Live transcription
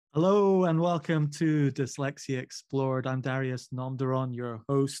Hello and welcome to Dyslexia Explored. I'm Darius Nomderon, your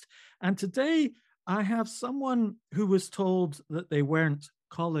host. And today I have someone who was told that they weren't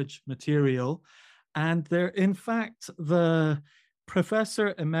college material. And they're, in fact, the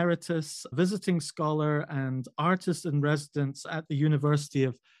Professor Emeritus, visiting scholar, and artist in residence at the University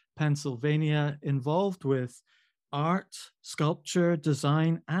of Pennsylvania, involved with art, sculpture,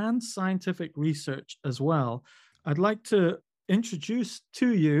 design, and scientific research as well. I'd like to introduce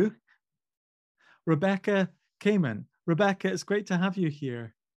to you Rebecca Kamen. Rebecca, it's great to have you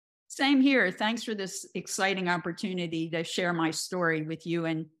here. Same here. Thanks for this exciting opportunity to share my story with you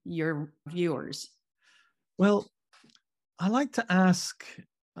and your viewers. Well, I like to ask,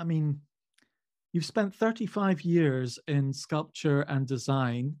 you've spent 35 years in sculpture and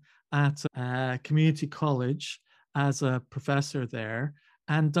design at a community college as a professor there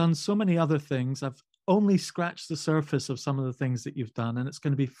and done so many other things. I've only scratched the surface of some of the things that you've done, and it's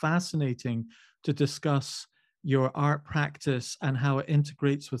going to be fascinating to discuss your art practice and how it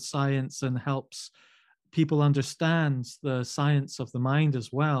integrates with science and helps people understand the science of the mind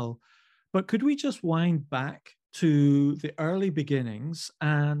as well. But could we just wind back to the early beginnings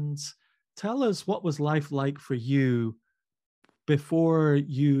and tell us what was life like for you before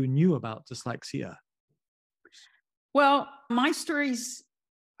you knew about dyslexia? Well, my story's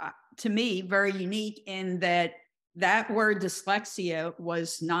to me very unique in that word dyslexia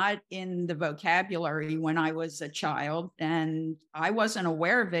was not in the vocabulary when I was a child, and I wasn't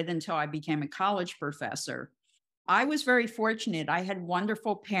aware of it until I became a college professor. I was very fortunate. I had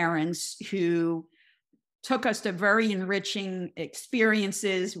wonderful parents who took us to very enriching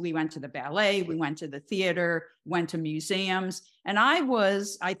experiences. We went to the ballet, we went to the theater, went to museums. And I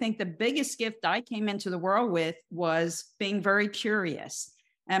think the biggest gift I came into the world with was being very curious.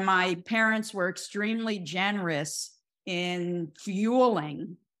 And my parents were extremely generous in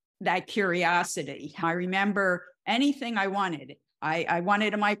fueling that curiosity. I remember anything I wanted. I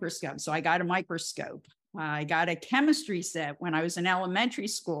wanted a microscope, so I got a microscope. I got a chemistry set when I was in elementary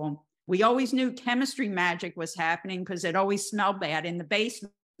school. We always knew chemistry magic was happening because it always smelled bad in the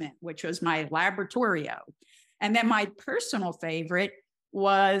basement, which was my laboratorio. And then my personal favorite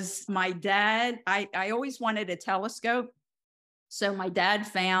was my dad. I always wanted a telescope. So my dad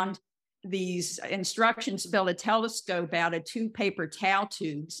found these instructions to build a telescope out of 2 paper towel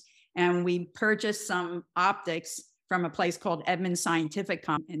tubes. And we purchased some optics from a place called Edmond Scientific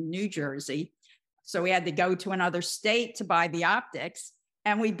in New Jersey. So we had to go to another state to buy the optics.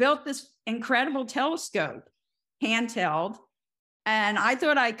 And we built this incredible telescope, handheld. And I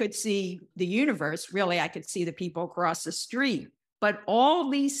thought I could see the universe. Really, I could see the people across the street. But all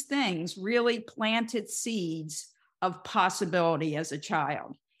these things really planted seeds of possibility as a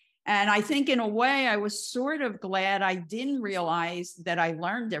child. And I think in a way, I was sort of glad I didn't realize that I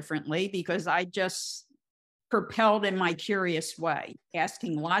learned differently because I just propelled in my curious way,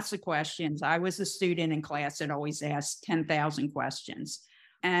 asking lots of questions. I was a student in class that always asked 10,000 questions.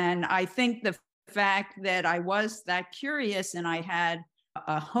 And I think the fact that I was that curious and I had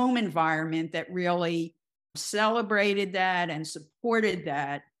a home environment that really celebrated that and supported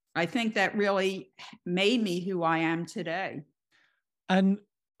that, I think that really made me who I am today. And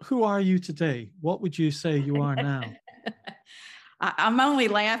who are you today? What would you say you are now? I'm only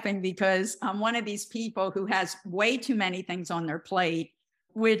laughing because I'm one of these people who has way too many things on their plate,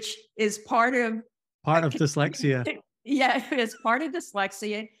 which is part of dyslexia. Yeah, it's part of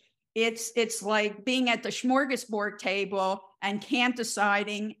dyslexia. It's like being at the smorgasbord table and can't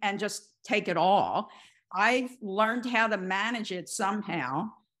deciding and just take it all. I've learned how to manage it somehow.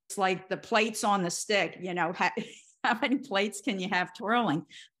 It's like the plates on the stick, how many plates can you have twirling?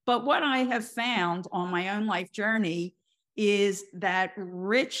 But what I have found on my own life journey is that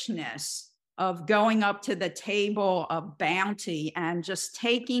richness of going up to the table of bounty and just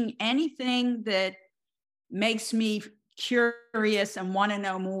taking anything that makes me curious and want to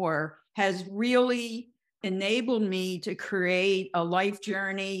know more has really enabled me to create a life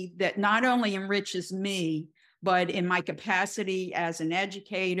journey that not only enriches me, but in my capacity as an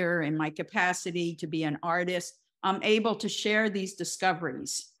educator, in my capacity to be an artist, I'm able to share these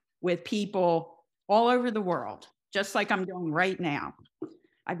discoveries with people all over the world, just like I'm doing right now.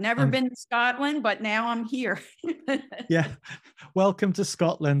 I've never been to Scotland, but now I'm here. Yeah, welcome to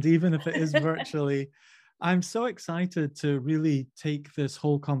Scotland, even if it is virtually. I'm so excited to really take this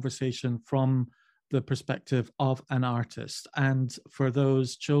whole conversation from the perspective of an artist, and for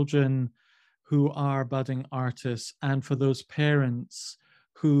those children who are budding artists, and for those parents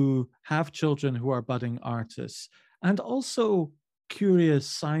who have children who are budding artists, and also curious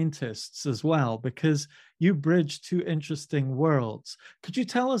scientists as well, because you bridge two interesting worlds. Could you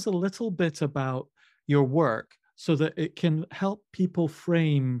tell us a little bit about your work so that it can help people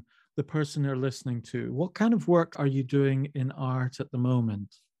frame the person they're listening to? What kind of work are you doing in art at the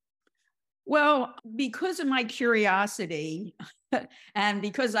moment? Well, because of my curiosity and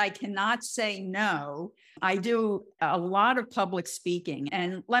because I cannot say no, I do a lot of public speaking.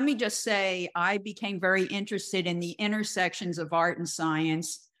 And let me just say, I became very interested in the intersections of art and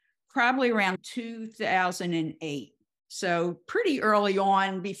science probably around 2008. So pretty early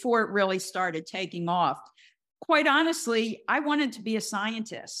on, before it really started taking off. Quite honestly, I wanted to be a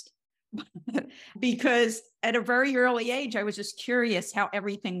scientist because at a very early age, I was just curious how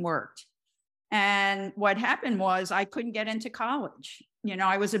everything worked. And what happened was I couldn't get into college. You know,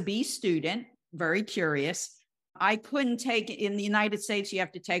 I was a B student, very curious. I couldn't take, in the United States, you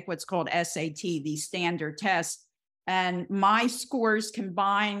have to take what's called SAT, the standard test. And my scores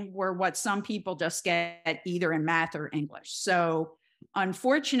combined were what some people just get either in math or English. So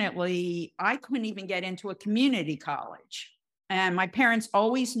unfortunately, I couldn't even get into a community college. And my parents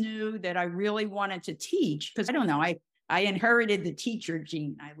always knew that I really wanted to teach because I don't know, I inherited the teacher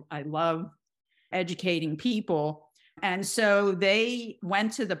gene. I love educating people. And so they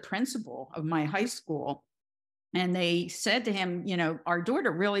went to the principal of my high school and they said to him, you know, our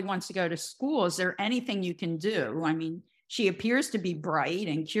daughter really wants to go to school. Is there anything you can do? I mean, she appears to be bright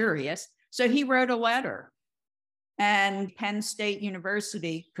and curious. So he wrote a letter. And Penn State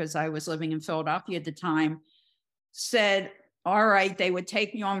University, because I was living in Philadelphia at the time, said, all right, they would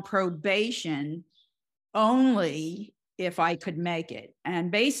take me on probation only if I could make it.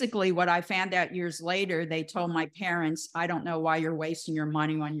 And basically what I found out years later, they told my parents, I don't know why you're wasting your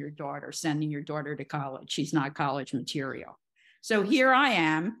money on your daughter, sending your daughter to college. She's not college material. So here I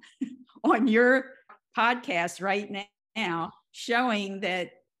am on your podcast right now, showing that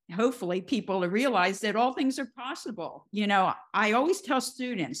hopefully people realize that all things are possible. You know, I always tell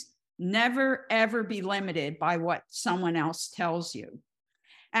students, never, ever be limited by what someone else tells you.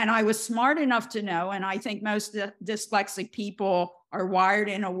 And I was smart enough to know, and I think most dyslexic people are wired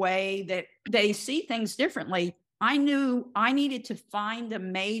in a way that they see things differently. I knew I needed to find a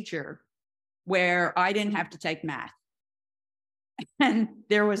major where I didn't have to take math. And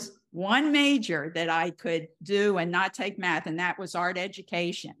there was one major that I could do and not take math, and that was art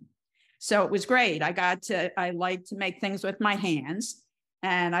education. So it was great. I like to make things with my hands,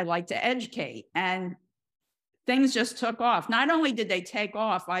 and I like to educate. And things just took off. Not only did they take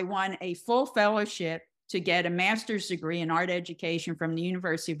off, I won a full fellowship to get a master's degree in art education from the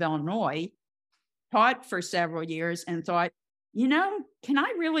University of Illinois, taught for several years, and thought, you know, can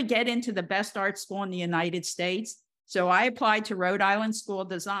I really get into the best art school in the United States? So I applied to Rhode Island School of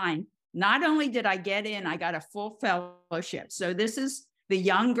Design. Not only did I get in, I got a full fellowship. So this is the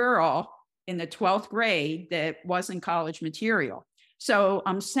young girl in the 12th grade that wasn't college material. So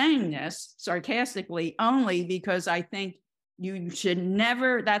I'm saying this sarcastically only because I think you should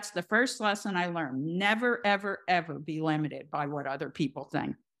never, that's the first lesson I learned, never, ever, ever be limited by what other people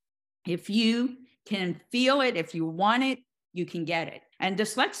think. If you can feel it, if you want it, you can get it. And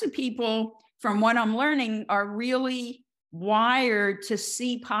dyslexic people, from what I'm learning, are really wired to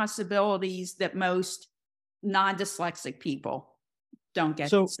see possibilities that most non-dyslexic people don't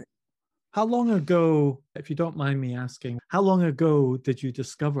get. So how long ago, if you don't mind me asking, how long ago did you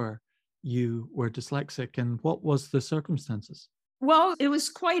discover you were dyslexic and what was the circumstances? Well, it was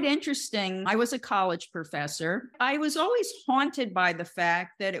quite interesting. I was a college professor. I was always haunted by the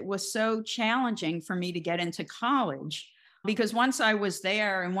fact that it was so challenging for me to get into college because once I was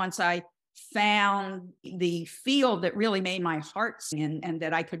there and once I found the field that really made my heart sing and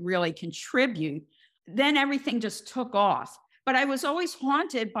that I could really contribute, then everything just took off. But I was always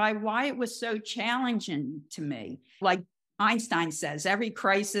haunted by why it was so challenging to me. Like Einstein says, every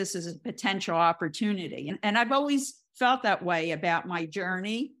crisis is a potential opportunity. And I've always felt that way about my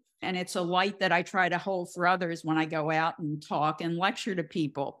journey. And it's a light that I try to hold for others when I go out and talk and lecture to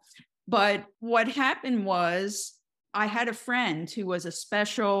people. But what happened was I had a friend who was a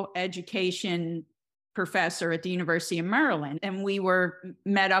special education professor at the University of Maryland. And we were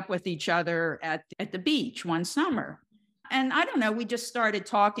met up with each other at the beach one summer. And I don't know, we just started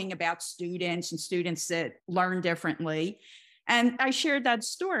talking about students and students that learn differently. And I shared that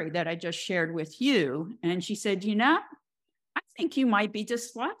story that I just shared with you. And she said, you know, I think you might be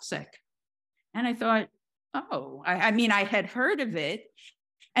dyslexic. And I thought, oh, I mean, I had heard of it.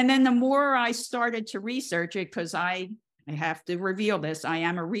 And then the more I started to research it, because I have to reveal this, I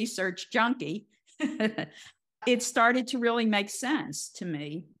am a research junkie, it started to really make sense to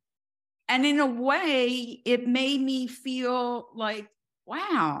me. And in a way, it made me feel like,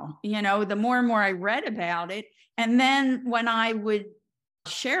 wow, the more and more I read about it. And then when I would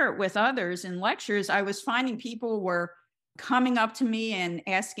share it with others in lectures, I was finding people were coming up to me and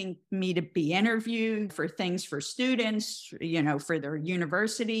asking me to be interviewed for things for students, for their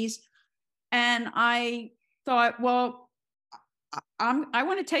universities. And I thought, well, I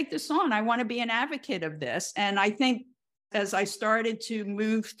want to take this on. I want to be an advocate of this. And I think as I started to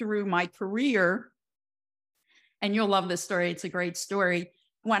move through my career, and you'll love this story, it's a great story.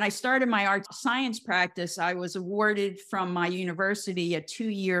 When I started my art science practice, I was awarded from my university a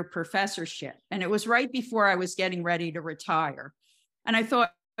 2-year professorship. And it was right before I was getting ready to retire. And I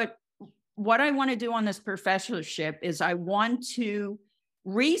thought, but what I want to do on this professorship is I want to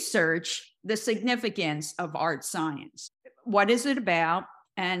research the significance of art science. What is it about,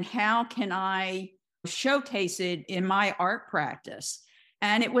 and how can I showcase it in my art practice?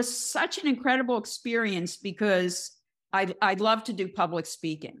 And it was such an incredible experience because I love to do public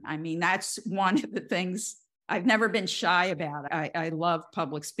speaking. I mean, that's one of the things I've never been shy about. I love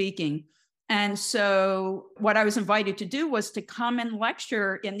public speaking. And so what I was invited to do was to come and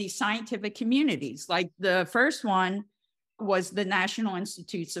lecture in these scientific communities. Like the first one was the National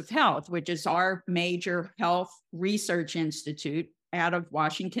Institutes of Health, which is our major health research institute out of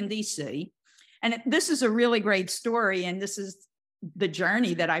Washington, D.C. And this is a really great story. And this is the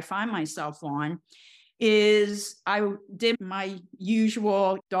journey that I find myself on. Is I did my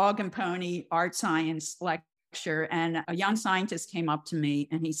usual dog and pony art science lecture, and a young scientist came up to me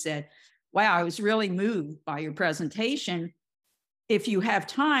and he said, wow, I was really moved by your presentation. If you have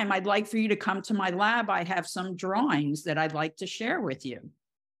time, I'd like for you to come to my lab. I have some drawings that I'd like to share with you.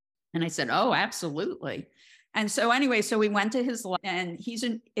 And I said, oh, absolutely. And so anyway, so we went to his lab, and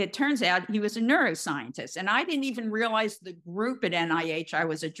it turns out he was a neuroscientist. And I didn't even realize the group at NIH I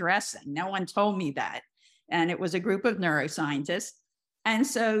was addressing. No one told me that. And it was a group of neuroscientists. And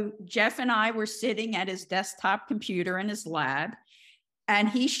so Jeff and I were sitting at his desktop computer in his lab, and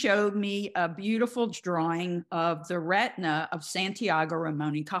he showed me a beautiful drawing of the retina of Santiago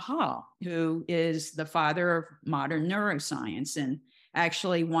Ramon y Cajal, who is the father of modern neuroscience and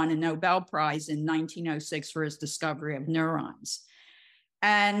actually won a Nobel Prize in 1906 for his discovery of neurons.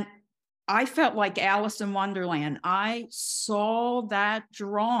 And I felt like Alice in Wonderland. I saw that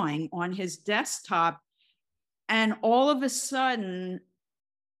drawing on his desktop, and all of a sudden,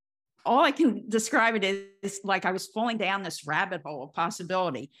 all I can describe it is like I was falling down this rabbit hole of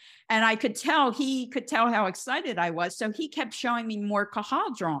possibility. And I could tell, he could tell how excited I was. So he kept showing me more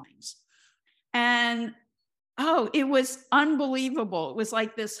Cajal drawings. And oh, it was unbelievable. It was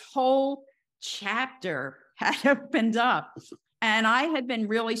like this whole chapter had opened up. And I had been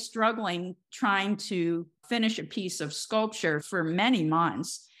really struggling trying to finish a piece of sculpture for many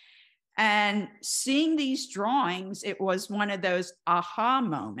months. And seeing these drawings, it was one of those aha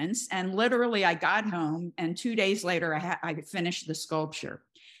moments. And literally, I got home, and 2 days later, I finished the sculpture.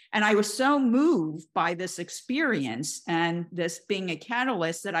 And I was so moved by this experience and this being a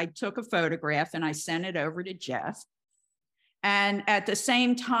catalyst that I took a photograph and I sent it over to Jeff. And at the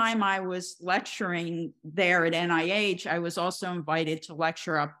same time I was lecturing there at NIH, I was also invited to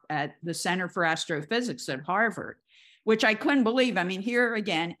lecture up at the Center for Astrophysics at Harvard, which I couldn't believe. I mean, here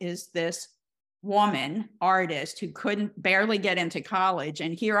again is this woman, artist, who couldn't barely get into college.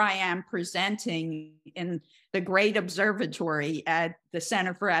 And here I am presenting in the great observatory at the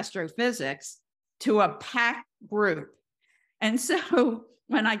Center for Astrophysics to a packed group. And so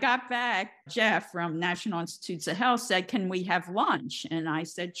when I got back, Jeff from National Institutes of Health said, can we have lunch? And I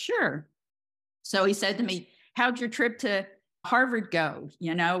said, sure. So he said to me, how'd your trip to Harvard go?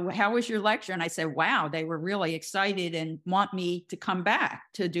 How was your lecture? And I said, wow, they were really excited and want me to come back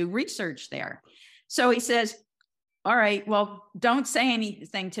to do research there. So he says, all right, well, don't say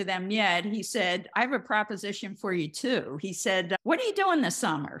anything to them yet. He said, I have a proposition for you too. He said, what are you doing this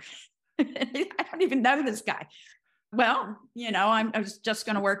summer? I don't even know this guy. Well, I was just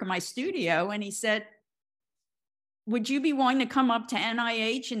going to work in my studio. And he said, would you be willing to come up to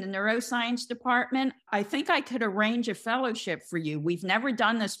NIH in the neuroscience department? I think I could arrange a fellowship for you. We've never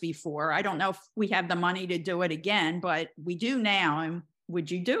done this before. I don't know if we have the money to do it again, but we do now. And would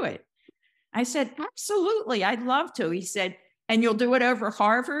you do it? I said, absolutely. I'd love to. He said, and you'll do it over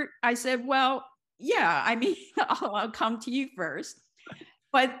Harvard? I said, well, yeah, I mean, I'll come to you first.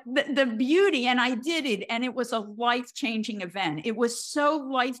 But the beauty, and I did it, and it was a life-changing event. It was so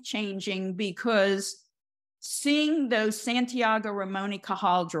life-changing because seeing those Santiago Ramon y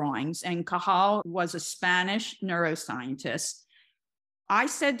Cajal drawings, and Cajal was a Spanish neuroscientist, I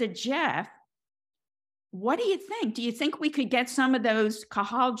said to Jeff, what do you think? Do you think we could get some of those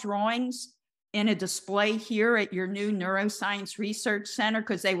Cajal drawings in a display here at your new Neuroscience Research Center?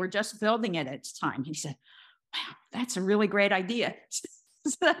 Because they were just building it at the time. He said, wow, that's a really great idea.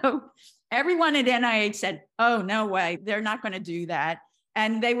 So everyone at NIH said, oh, no way, they're not going to do that.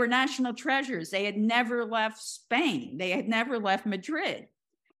 And they were national treasures. They had never left Spain. They had never left Madrid.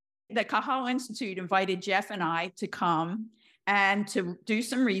 The Cajal Institute invited Jeff and I to come and to do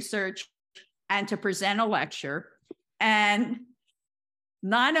some research and to present a lecture. And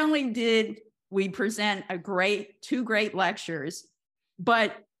not only did we present two great lectures,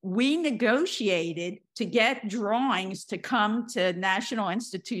 but we negotiated to get drawings to come to National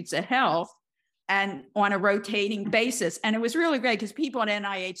Institutes of Health and on a rotating basis. And it was really great because people at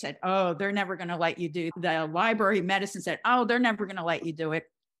NIH said, oh, they're never going to let you do. The Library of Medicine said, oh, they're never going to let you do it.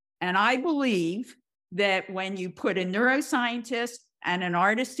 And I believe that when you put a neuroscientist and an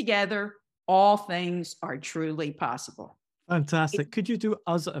artist together, all things are truly possible. Fantastic. Could you do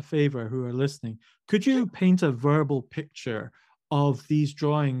us a favor who are listening? Could you paint a verbal picture of these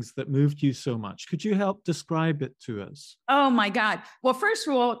drawings that moved you so much? Could you help describe it to us? Oh my God. Well, first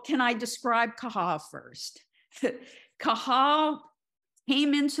of all, can I describe Cajal first? Cajal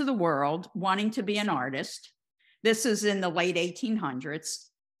came into the world wanting to be an artist. This is in the late 1800s.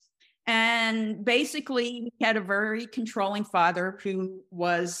 And basically, he had a very controlling father who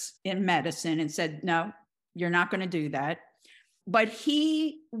was in medicine and said, no, you're not going to do that. But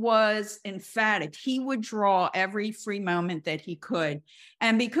he was emphatic. He would draw every free moment that he could.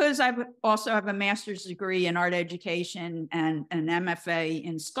 And because I also have a master's degree in art education and an MFA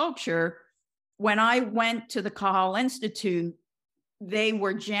in sculpture, when I went to the Cajal Institute, they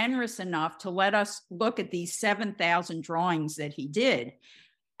were generous enough to let us look at these 7,000 drawings that he did.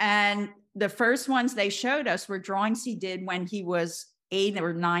 And the first ones they showed us were drawings he did when he was 8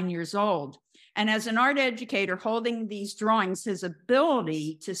 or 9 years old. And as an art educator holding these drawings, his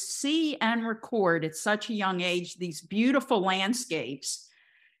ability to see and record at such a young age these beautiful landscapes,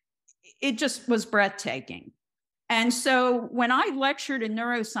 it just was breathtaking. And so when I lecture to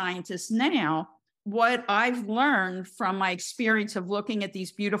neuroscientists now, what I've learned from my experience of looking at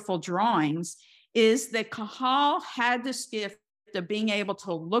these beautiful drawings is that Cajal had this gift of being able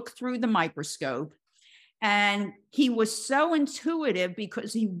to look through the microscope. And he was so intuitive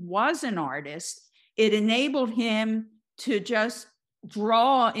because he was an artist. It enabled him to just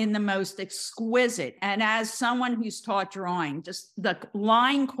draw in the most exquisite. And as someone who's taught drawing, just the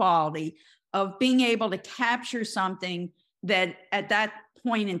line quality of being able to capture something that at that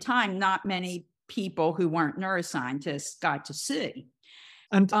point in time, not many people who weren't neuroscientists got to see.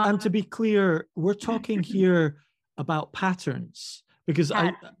 And to be clear, we're talking here about patterns because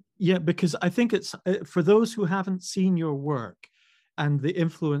because I think it's for those who haven't seen your work and the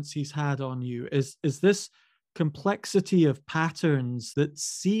influence he's had on you is this complexity of patterns that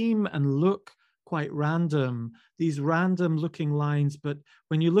seem and look quite random, these random looking lines, but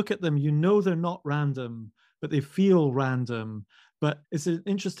when you look at them, you know they're not random, but they feel random. But it's an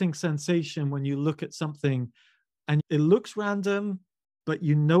interesting sensation when you look at something and it looks random, but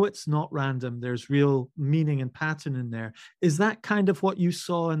you know it's not random. There's real meaning and pattern in there. Is that kind of what you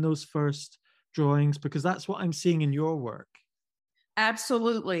saw in those first drawings? Because that's what I'm seeing in your work.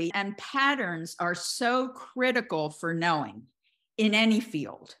 Absolutely. And patterns are so critical for knowing in any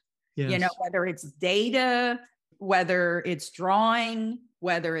field. Yes. You know, whether it's data, whether it's drawing,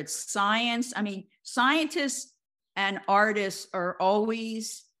 whether it's science. I mean, scientists and artists are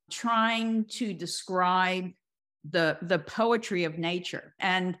always trying to describe the poetry of nature.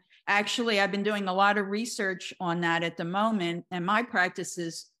 And actually, I've been doing a lot of research on that at the moment. And my practice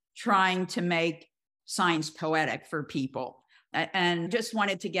is trying to make science poetic for people. And just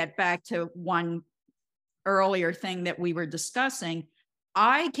wanted to get back to one earlier thing that we were discussing.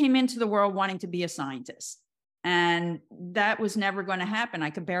 I came into the world wanting to be a scientist, and that was never going to happen. I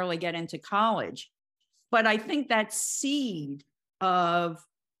could barely get into college. But I think that seed of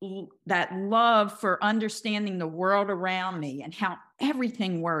that love for understanding the world around me and how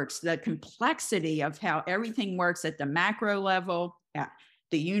everything works, the complexity of how everything works at the macro level,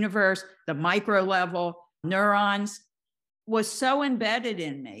 the universe, the micro level, neurons, was so embedded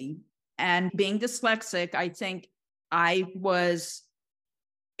in me. And being dyslexic, I think I was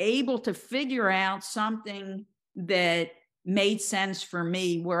able to figure out something that made sense for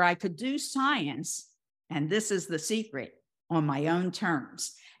me where I could do science, and this is the secret, on my own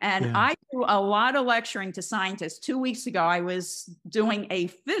terms. And I do a lot of lecturing to scientists. 2 weeks ago, I was doing a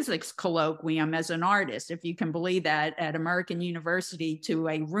physics colloquium as an artist, if you can believe that, at American University to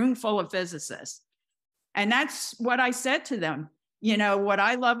a room full of physicists. And that's what I said to them. You know, what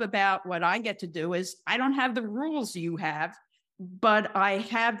I love about what I get to do is I don't have the rules you have, but I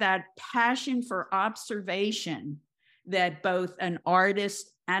have that passion for observation that both an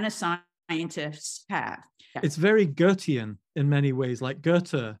artist and a scientist have. It's very Goethean in many ways, like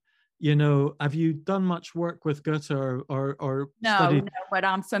Goethe. You know, have you done much work with Goethe or studied? No, but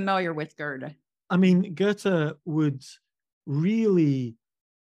I'm familiar with Goethe. I mean, Goethe would really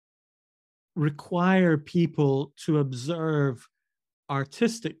require people to observe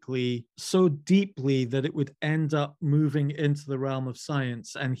artistically so deeply that it would end up moving into the realm of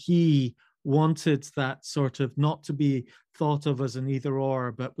science. And he wanted that sort of not to be thought of as an either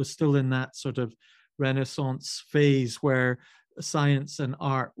or, but was still in that sort of Renaissance phase where science and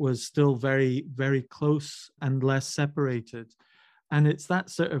art was still very, very close and less separated. And it's that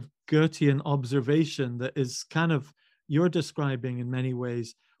sort of Goethean observation that is kind of you're describing in many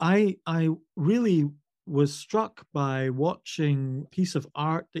ways. I really was struck by watching a piece of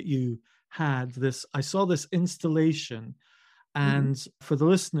art that you had. I saw this installation, and for the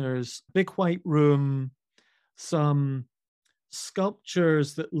listeners, big white room, some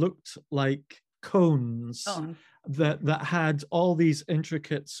sculptures that looked like cones that had all these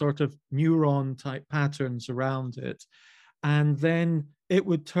intricate sort of neuron type patterns around it. And then it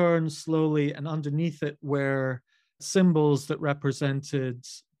would turn slowly, and underneath it were symbols that represented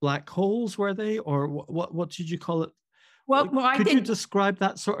black holes, were they? Or what did you call it? Well, could you describe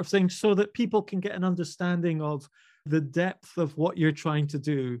that sort of thing so that people can get an understanding of the depth of what you're trying to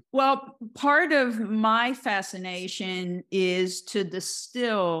do? Well, part of my fascination is to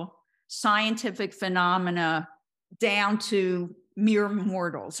distill scientific phenomena down to mere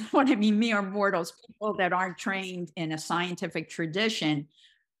mortals. What I mean, mere mortals, people that aren't trained in a scientific tradition,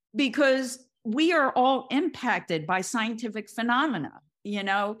 because we are all impacted by scientific phenomena. You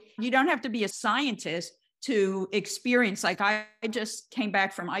know, you don't have to be a scientist to experience. Like I just came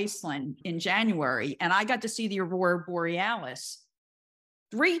back from Iceland in January, and I got to see the Aurora Borealis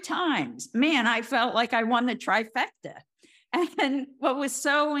 3 times. Man, I felt like I won the trifecta. And what was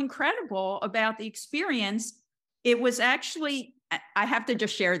so incredible about the experience, it was actually, I have to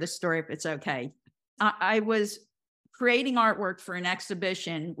just share this story if it's okay. I was creating artwork for an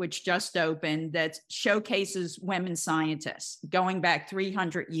exhibition which just opened that showcases women scientists going back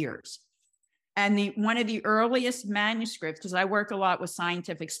 300 years. And one of the earliest manuscripts, because I work a lot with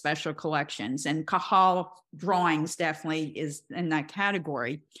scientific special collections, and Cajal drawings definitely is in that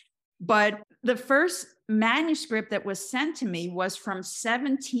category. But the first manuscript that was sent to me was from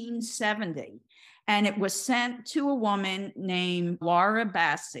 1770. And it was sent to a woman named Laura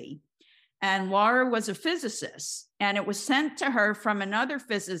Bassi. And Laura was a physicist. And it was sent to her from another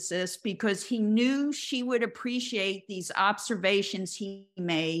physicist because he knew she would appreciate these observations he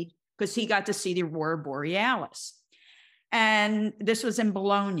made, because he got to see the Aurora Borealis. And this was in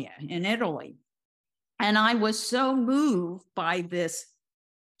Bologna, in Italy. And I was so moved by this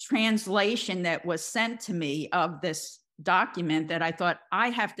translation that was sent to me of this document that I thought, I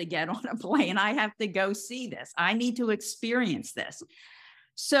have to get on a plane. I have to go see this. I need to experience this.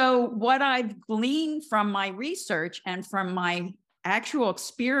 So what I've gleaned from my research and from my actual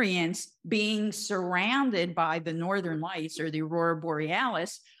experience being surrounded by the Northern Lights or the Aurora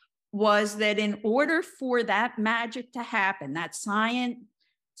Borealis was that in order for that magic to happen, that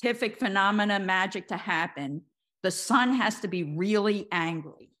scientific phenomena magic to happen, the sun has to be really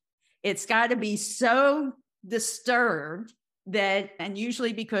angry. It's got to be so disturbed that, and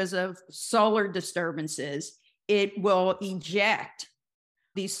usually because of solar disturbances, it will eject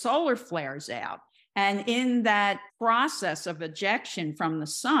these solar flares out. And in that process of ejection from the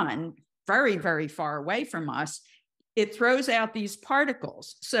sun, very, very far away from us, it throws out these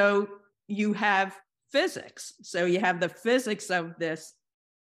particles. So you have physics. So you have the physics of this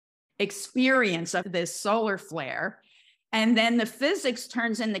experience of this solar flare. And then the physics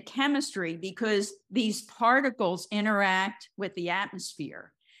turns into chemistry because these particles interact with the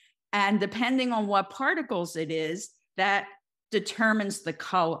atmosphere. And depending on what particles it is, that determines the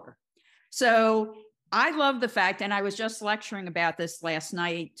color. So I love the fact, and I was just lecturing about this last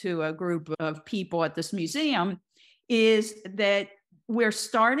night to a group of people at this museum, is that we're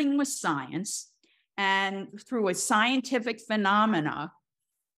starting with science, and through a scientific phenomena,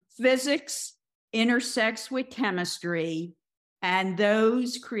 physics intersects with chemistry, and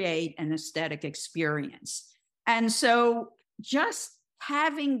those create an aesthetic experience. And so just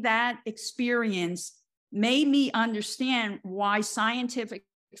having that experience made me understand why scientific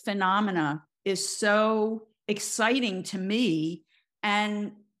phenomena is so exciting to me.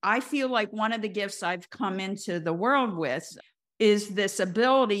 And I feel like one of the gifts I've come into the world with is this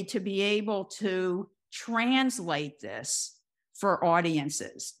ability to be able to translate this for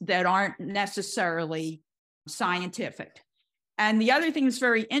audiences that aren't necessarily scientific. And the other thing that's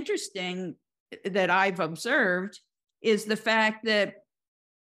very interesting that I've observed is the fact that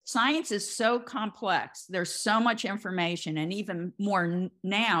science is so complex. There's so much information, and even more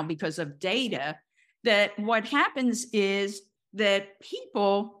now because of data, that what happens is that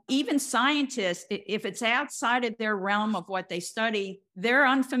people, even scientists, if it's outside of their realm of what they study, they're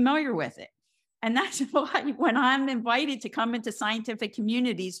unfamiliar with it. And that's why when I'm invited to come into scientific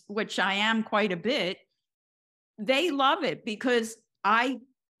communities, which I am quite a bit, they love it because I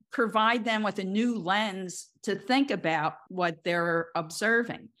provide them with a new lens to think about what they're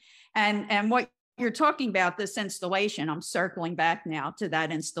observing. And what you're talking about, this installation, I'm circling back now to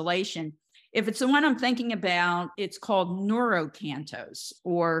that installation. If it's the one I'm thinking about, it's called neurocantos,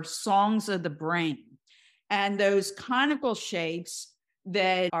 or songs of the brain. And those conical shapes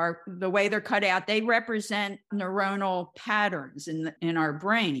that are the way they're cut out, they represent neuronal patterns in our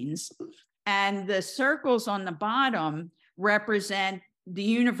brains. And the circles on the bottom represent the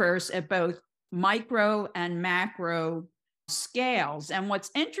universe at both micro and macro scales. And what's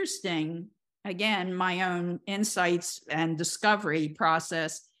interesting, again, my own insights and discovery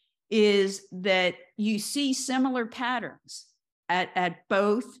process, is that you see similar patterns at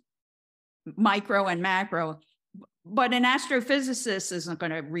both micro and macro. But an astrophysicist isn't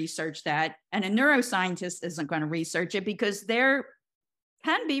going to research that, and a neuroscientist isn't going to research it because they're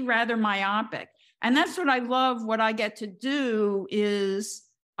can be rather myopic. And that's what I love. What I get to do is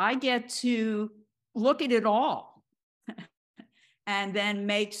I get to look at it all and then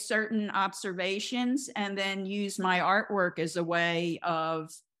make certain observations and then use my artwork as a way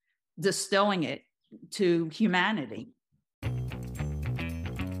of distilling it to humanity.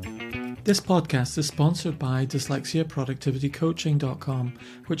 This podcast is sponsored by dyslexiaproductivitycoaching.com,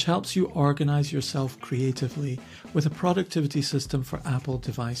 which helps you organize yourself creatively with a productivity system for Apple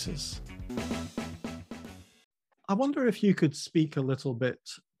devices. I wonder if you could speak a little bit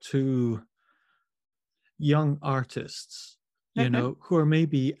to young artists, who are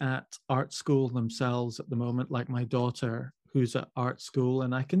maybe at art school themselves at the moment, like my daughter, who's at art school,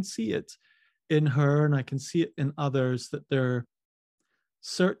 and I can see it in her and I can see it in others that they're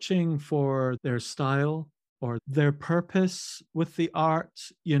searching for their style or their purpose with the art.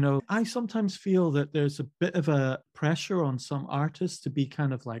 I sometimes feel that there's a bit of a pressure on some artists to be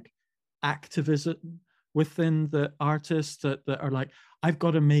kind of like activism within the artists that are like, I've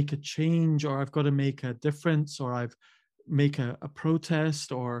got to make a change, or I've got to make a difference, or I've make a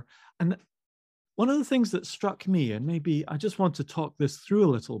protest. And one of the things that struck me, and maybe I just want to talk this through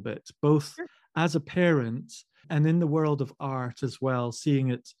a little bit, both as a parent and in the world of art as well,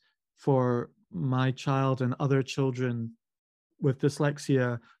 seeing it for my child and other children with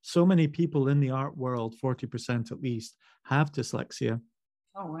dyslexia. So many people in the art world, 40% at least, have dyslexia.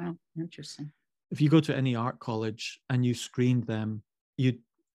 Oh, wow. Interesting. If you go to any art college and you screened them, you'd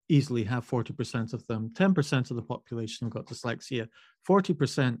easily have 40% of them. 10% of the population have got dyslexia.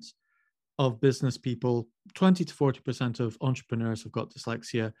 40% of business people, 20 to 40% of entrepreneurs have got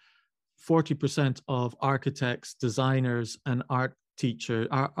dyslexia. 40% of architects, designers, and art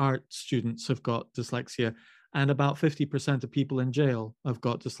students have got dyslexia, and about 50% of people in jail have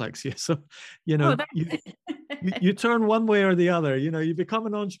got dyslexia. So, you turn one way or the other. You become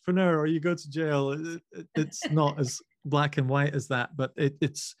an entrepreneur or you go to jail. It's not as black and white as that, but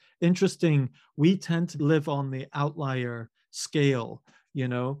it's interesting. We tend to live on the outlier scale,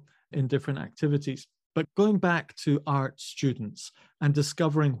 in different activities. But going back to art students and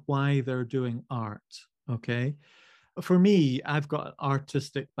discovering why they're doing art, okay? For me, I've got an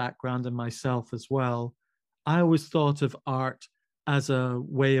artistic background in myself as well. I always thought of art as a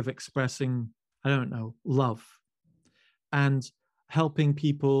way of expressing, love and helping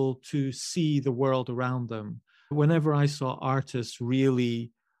people to see the world around them. Whenever I saw artists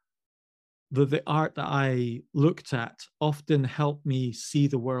really, the art that I looked at often helped me see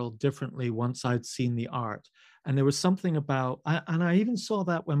the world differently once I'd seen the art. And there was something about, and I even saw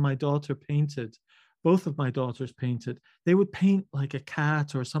that when my daughter painted, both of my daughters painted, they would paint like a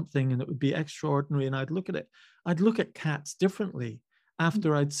cat or something and it would be extraordinary. And I'd look at it, I'd look at cats differently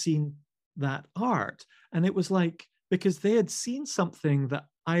after I'd seen that art. And it was like, because they had seen something that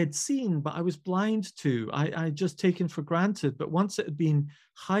I had seen, but I was blind to. I just taken for granted. But once it had been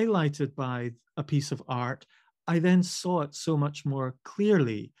highlighted by a piece of art, I then saw it so much more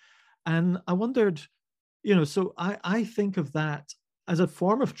clearly. And I wondered, so I think of that as a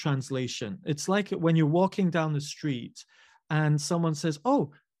form of translation. It's like when you're walking down the street and someone says,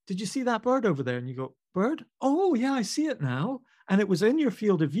 "Oh, did you see that bird over there?" And you go, "Bird? Oh, yeah, I see it now." And it was in your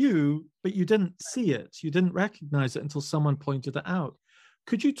field of view, but you didn't see it. You didn't recognize it until someone pointed it out.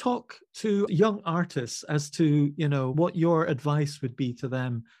 Could you talk to young artists as to, what your advice would be to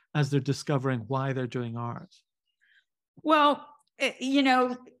them as they're discovering why they're doing art? Well,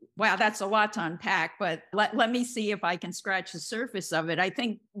 wow, that's a lot to unpack, but let me see if I can scratch the surface of it. I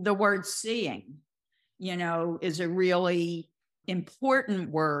think the word seeing, is a really important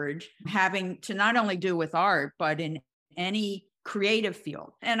word, having to not only do with art, but in any creative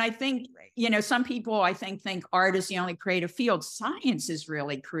field. And I think, some people think art is the only creative field. Science is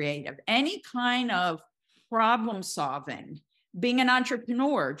really creative. Any kind of problem solving, being an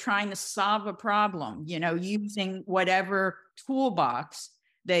entrepreneur, trying to solve a problem, using whatever toolbox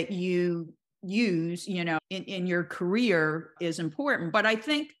that you use, in your career is important. But I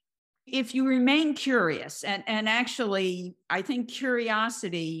think if you remain curious, and actually, I think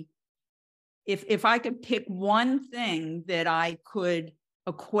curiosity, if I could pick one thing that I could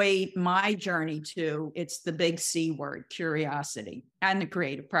equate my journey to, it's the big C word, curiosity, and the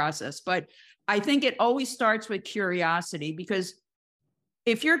creative process. But I think it always starts with curiosity, because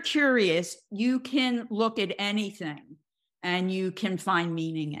if you're curious, you can look at anything and you can find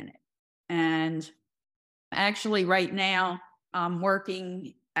meaning in it. And actually, right now, I'm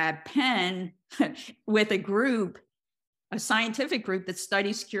working at Penn with a scientific group that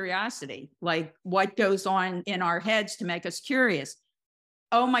studies curiosity, like what goes on in our heads to make us curious.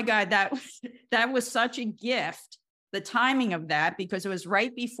 Oh my God, that was such a gift, the timing of that, because it was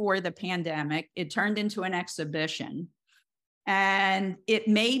right before the pandemic. It turned into an exhibition. And it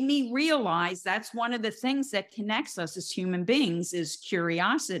made me realize that's one of the things that connects us as human beings is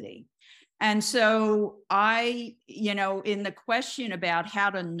curiosity. And so in the question about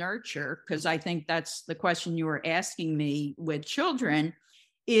how to nurture, because I think that's the question you were asking me with children,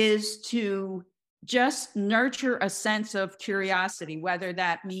 is to just nurture a sense of curiosity, whether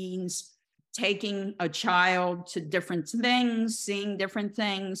that means taking a child to different things, seeing different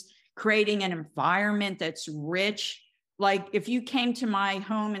things, creating an environment that's rich. Like if you came to my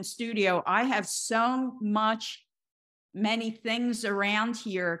home and studio, I have many things around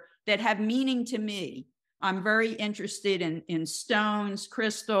here that have meaning to me. I'm very interested in stones,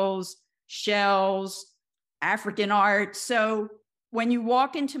 crystals, shells, African art. So when you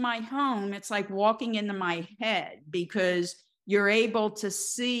walk into my home, it's like walking into my head, because you're able to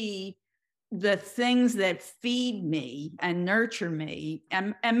see the things that feed me and nurture me.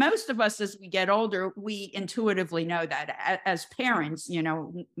 And most of us, as we get older, we intuitively know that. As parents,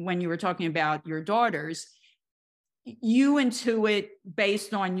 when you were talking about your daughters, you intuit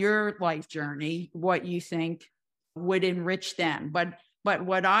based on your life journey what you think would enrich them. But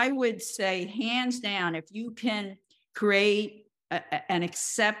what I would say, hands down, if you can create an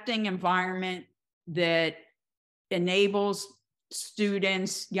accepting environment that enables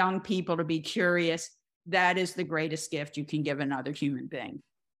students, young people to be curious, that is the greatest gift you can give another human being.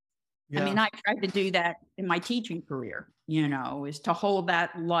 Yeah. I mean, I tried to do that in my teaching career, is to hold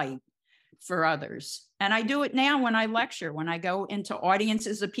that light for others. And I do it now when I lecture, when I go into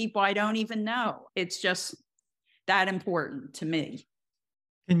audiences of people I don't even know. It's just that important to me.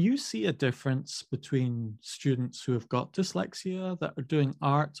 Can you see a difference between students who have got dyslexia that are doing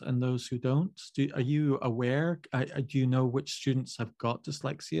art and those who don't? Are you aware? Do you know which students have got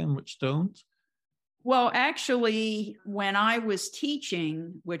dyslexia and which don't? Well, actually, when I was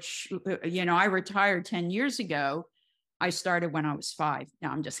teaching, which, I retired 10 years ago, I started when I was 5. No,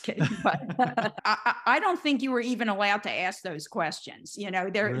 I'm just kidding. But I don't think you were even allowed to ask those questions.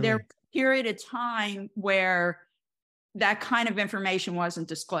 There was a period of time where that kind of information wasn't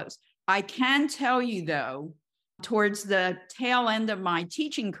disclosed. I can tell you, though, towards the tail end of my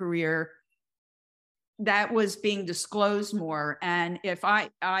teaching career, that was being disclosed more. And if I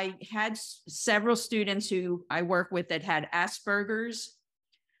had several students who I work with that had Asperger's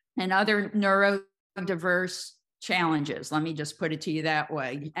and other neurodiverse challenges. Let me just put it to you that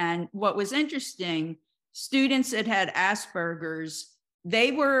way. And what was interesting, students that had Asperger's,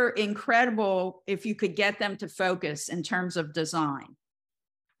 they were incredible if you could get them to focus in terms of design.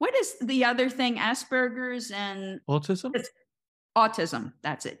 What is the other thing? Asperger's and autism? Autism.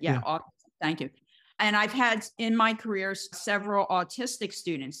 That's it. Yeah. Autism. Thank you. And I've had in my career several autistic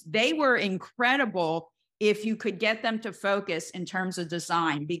students. They were incredible if you could get them to focus in terms of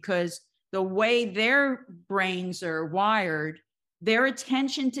design, because the way their brains are wired, their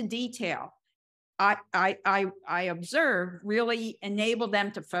attention to detail, I observed really enabled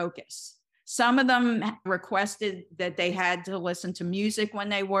them to focus. Some of them requested that they had to listen to music when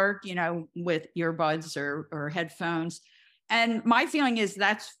they work, with earbuds or headphones. And my feeling is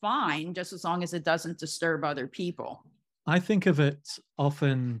that's fine, just as long as it doesn't disturb other people. I think of it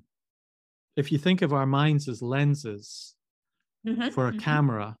often, if you think of our minds as lenses for a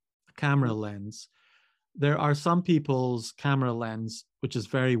camera lens, there are some people's camera lens which is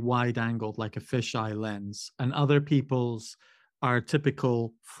very wide angled, like a fisheye lens, and other people's are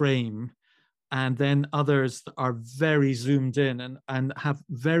typical frame, and then others are very zoomed in and have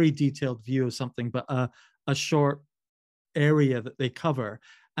very detailed view of something, but a short area that they cover.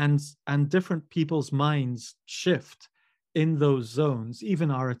 And different people's minds shift in those zones.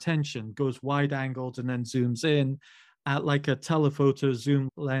 Even our attention goes wide angled and then zooms in at like a telephoto zoom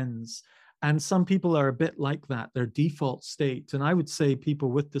lens. And some people are a bit like that, their default state. And I would say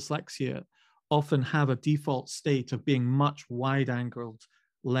people with dyslexia often have a default state of being much wide angled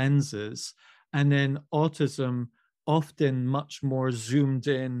lenses. And then autism, often much more zoomed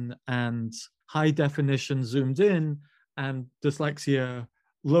in and high definition zoomed in, and dyslexia,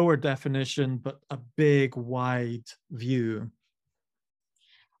 lower definition, but a big, wide view.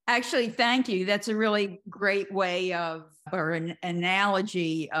 Actually, thank you. That's a really great way of, or an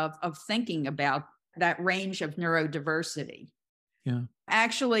analogy of thinking about that range of neurodiversity. Yeah.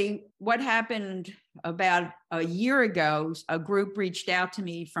 Actually, what happened about a year ago, a group reached out to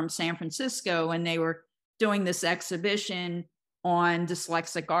me from San Francisco, and they were doing this exhibition on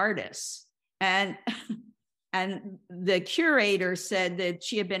dyslexic artists. And the curator said that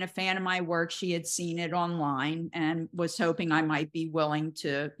she had been a fan of my work. She had seen it online and was hoping I might be willing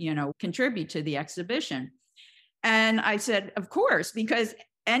to, contribute to the exhibition. And I said, of course, because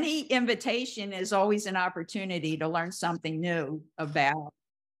any invitation is always an opportunity to learn something new about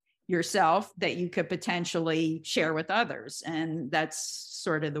yourself that you could potentially share with others. And that's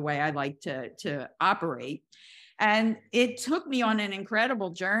sort of the way I like to operate. And it took me on an incredible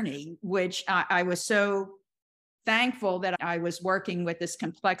journey, which I was so thankful that I was working with this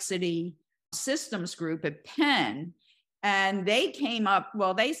complexity systems group at Penn. And they came up,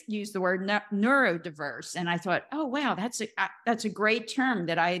 well, they used the word neurodiverse. And I thought, oh, wow, that's a great term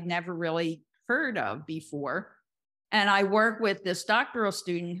that I had never really heard of before. And I work with this doctoral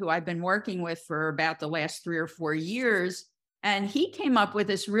student who I've been working with for about the last 3 or 4 years. And he came up with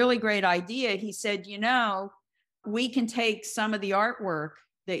this really great idea. He said, we can take some of the artwork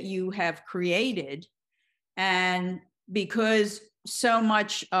that you have created, and because so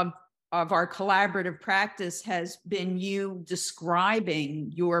much of our collaborative practice has been you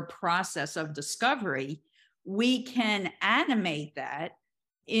describing your process of discovery, we can animate that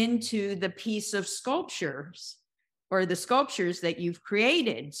into the piece of sculptures or the sculptures that you've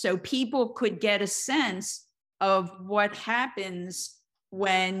created. So people could get a sense of what happens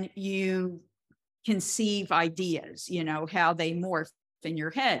when you conceive ideas, how they morph in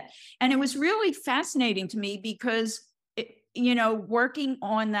your head. And it was really fascinating to me because, working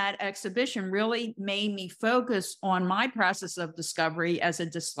on that exhibition really made me focus on my process of discovery as a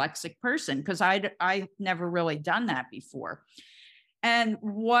dyslexic person, because I've never really done that before. And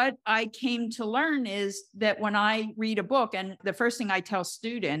what I came to learn is that when I read a book, and the first thing I tell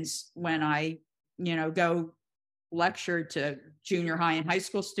students when I, go lecture to junior high and high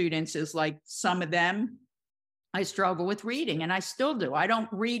school students is, like, some of them, I struggle with reading, and I still do. I don't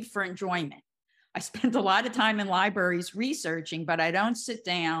read for enjoyment. I spend a lot of time in libraries researching, but I don't sit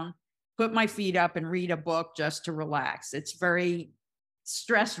down, put my feet up and read a book just to relax. It's very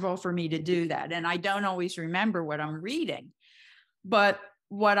stressful for me to do that. And I don't always remember what I'm reading. But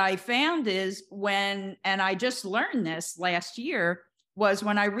what I found is and I just learned this last year, was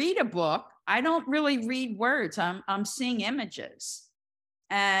when I read a book, I don't really read words. I'm seeing images.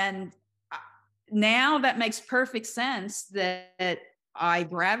 And now that makes perfect sense that I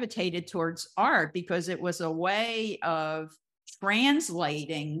gravitated towards art, because it was a way of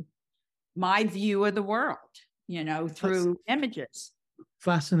translating my view of the world, through images.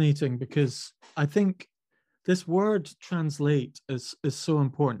 Fascinating, because I think this word translate is so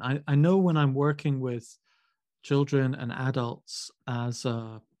important. I know when I'm working with children and adults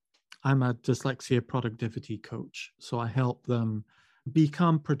I'm a dyslexia productivity coach. So I help them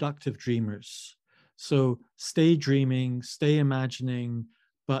become productive dreamers. So stay dreaming, stay imagining,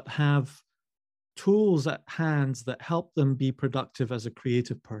 but have tools at hand that help them be productive as a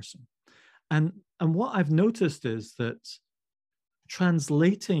creative person. And what I've noticed is that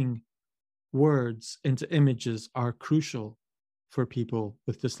translating words into images are crucial for people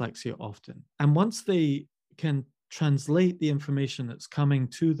with dyslexia often. And once they can translate the information that's coming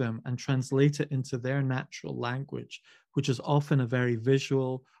to them and translate it into their natural language, which is often a very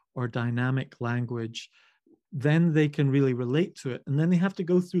visual or dynamic language, then they can really relate to it. And then they have to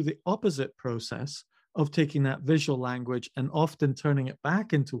go through the opposite process of taking that visual language and often turning it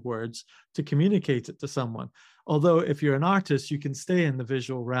back into words to communicate it to someone. Although if you're an artist, you can stay in the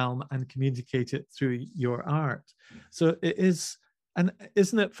visual realm and communicate it through your art. So it is, and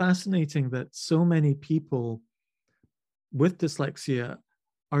isn't it fascinating that so many people with dyslexia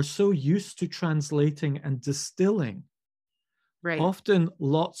are so used to translating and distilling, Right. often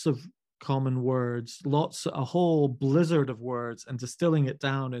lots of common words, a whole blizzard of words, and distilling it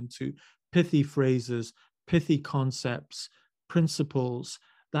down into pithy phrases, pithy concepts, principles.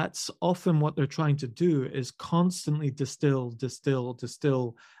 That's often what they're trying to do, is constantly distill,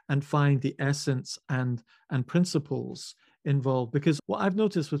 and find the essence and principles involved. Because what I've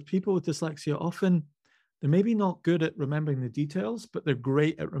noticed with people with dyslexia, often they're maybe not good at remembering the details, but they're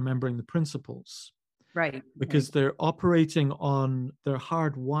great at remembering the principles. Right. Because right. they're operating on, they're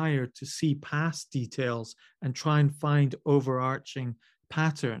hardwired to see past details and try and find overarching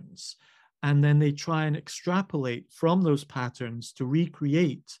patterns. And then they try and extrapolate from those patterns to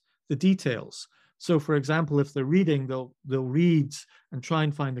recreate the details. So for example, if they're reading, they'll read and try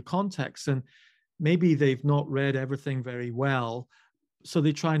and find the context. And maybe they've not read everything very well. So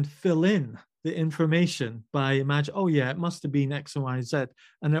they try and fill in the information by imagine, oh yeah, it must have been X, Y, Z.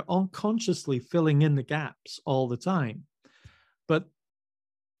 And they're unconsciously filling in the gaps all the time. But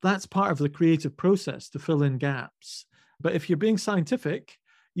that's part of the creative process, to fill in gaps. But if you're being scientific,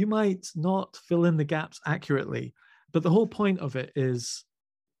 you might not fill in the gaps accurately. But the whole point of it is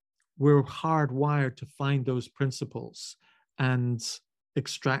we're hardwired to find those principles and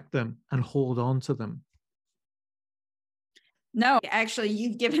extract them and hold on to them. No, actually,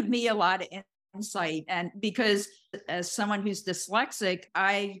 you've given me a lot of insight. And because as someone who's dyslexic,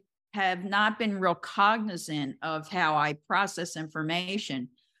 I have not been real cognizant of how I process information.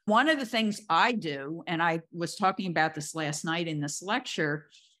 One of the things I do, and I was talking about this last night in this lecture,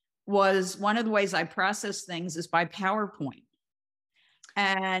 was one of the ways I process things is by PowerPoint.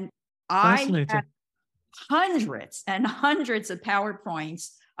 And I have hundreds and hundreds of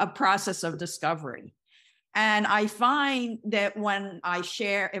PowerPoints of process of discovery. And I find that when I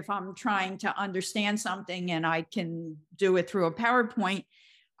share, if I'm trying to understand something and I can do it through a PowerPoint,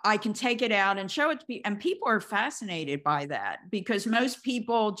 I can take it out and show it to people. And people are fascinated by that, because most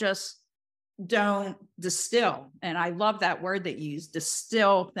people just don't distill. And I love that word that you use,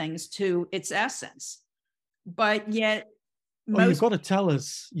 distill things to its essence. But yet, you've got to tell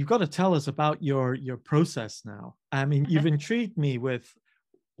us about your process now. I mean, you've intrigued me with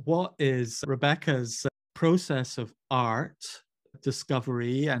what is Rebecca's process of art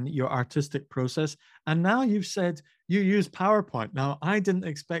discovery and your artistic process. And now you've said you use PowerPoint. Now, I didn't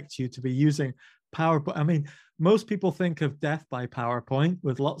expect you to be using PowerPoint. I mean, most people think of death by PowerPoint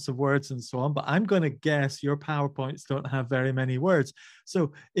with lots of words and so on, but I'm going to guess your PowerPoints don't have very many words.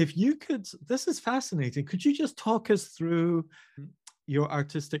 So if you could, this is fascinating. Could you just talk us through your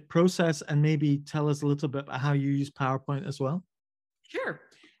artistic process and maybe tell us a little bit about how you use PowerPoint as well? Sure.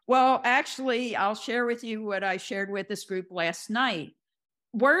 Well, actually, I'll share with you what I shared with this group last night.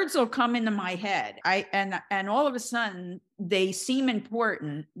 Words will come into my head. And all of a sudden they seem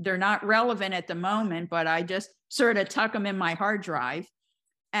important. They're not relevant at the moment, but I just sort of tuck them in my hard drive.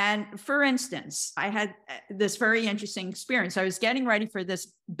 And for instance, I had this very interesting experience. I was getting ready for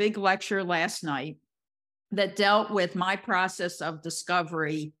this big lecture last night that dealt with my process of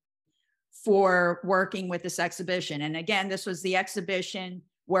discovery for working with this exhibition. And again, this was the exhibition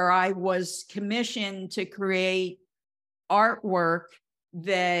where I was commissioned to create artwork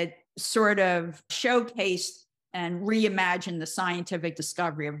that sort of showcased and reimagined the scientific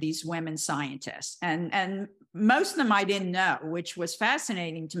discovery of these women scientists. And most of them I didn't know, which was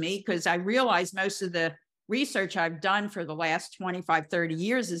fascinating to me, because I realized most of the research I've done for the last 25, 30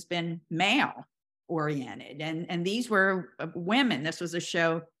 years has been male oriented. And these were women. This was a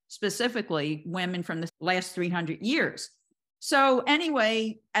show specifically women from the last 300 years. So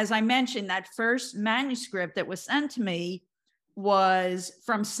anyway, as I mentioned, that first manuscript that was sent to me was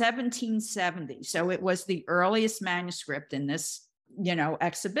from 1770. So it was the earliest manuscript in this,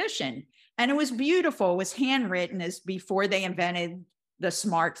 exhibition. And it was beautiful. It was handwritten as before they invented the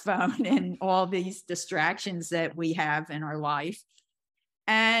smartphone and all these distractions that we have in our life.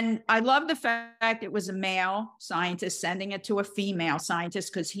 And I love the fact it was a male scientist sending it to a female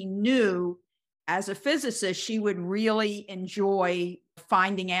scientist, because he knew as a physicist, she would really enjoy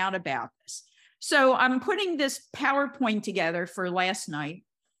finding out about this. So I'm putting this PowerPoint together for last night.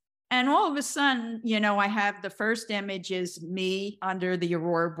 And all of a sudden, I have the first image is me under the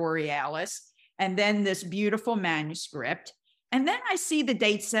Aurora Borealis, and then this beautiful manuscript. And then I see the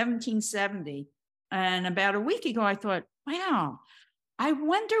date 1770. And about a week ago, I thought, wow, I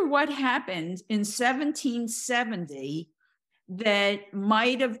wonder what happened in 1770 that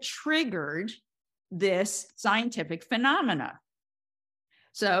might have triggered this scientific phenomena.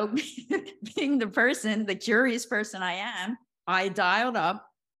 So being the curious person I am, I dialed up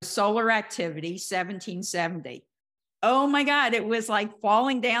solar activity 1770. Oh my God, it was like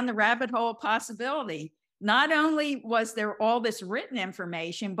falling down the rabbit hole of possibility. Not only was there all this written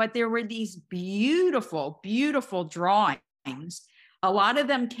information, but there were these beautiful, beautiful drawings. A lot of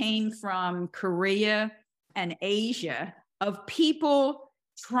them came from Korea and Asia of people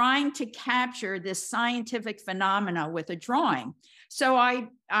trying to capture this scientific phenomena with a drawing. So I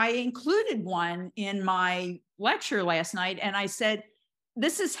included one in my lecture last night, and I said,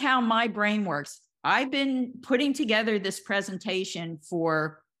 this is how my brain works. I've been putting together this presentation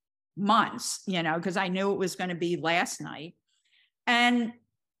for months, because I knew it was going to be last night. And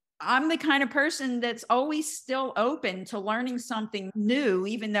I'm the kind of person that's always still open to learning something new,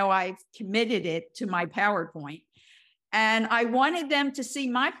 even though I've committed it to my PowerPoint. And I wanted them to see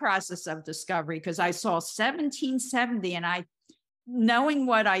my process of discovery, because I saw 1770, and knowing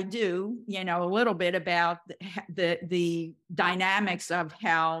what I do, a little bit about the dynamics of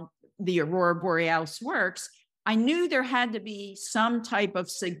how the aurora borealis works, I knew there had to be some type of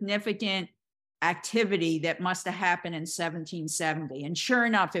significant activity that must have happened in 1770. And sure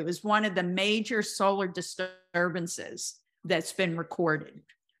enough, it was one of the major solar disturbances that's been recorded,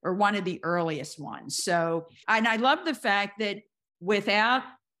 or one of the earliest ones. So, and I love the fact that without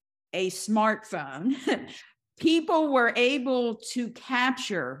a smartphone, people were able to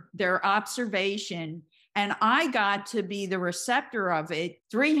capture their observation, and I got to be the receptor of it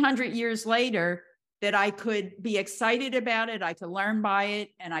 300 years later, that I could be excited about it, I could learn by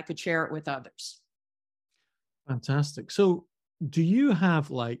it, and I could share it with others. Fantastic. So do you have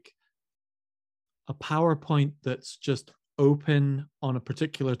like a PowerPoint that's just open on a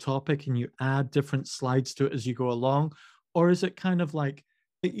particular topic and you add different slides to it as you go along? Or is it kind of like,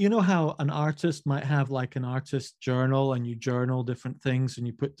 how an artist might have like an artist journal, and you journal different things and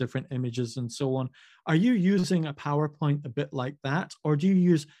you put different images and so on? Are you using a PowerPoint a bit like that? Or do you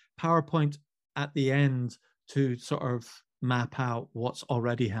use PowerPoint at the end to sort of map out what's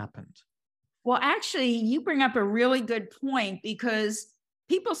already happened? Well, actually, you bring up a really good point, because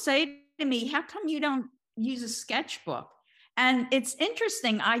people say to me, how come you don't use a sketchbook? And it's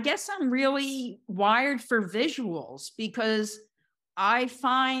interesting. I guess I'm really wired for visuals, because I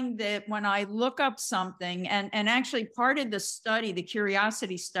find that when I look up something, and actually part of the study, the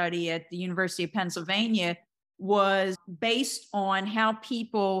curiosity study at the University of Pennsylvania, was based on how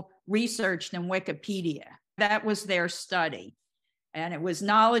people researched in Wikipedia. That was their study. And it was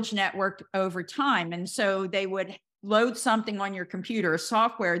knowledge networked over time. And so they would load something on your computer, a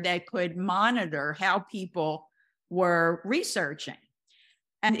software that could monitor how people were researching.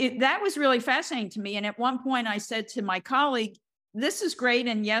 And that was really fascinating to me. And at one point I said to my colleague, this is great.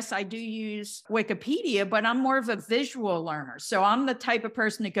 And yes, I do use Wikipedia, but I'm more of a visual learner. So I'm the type of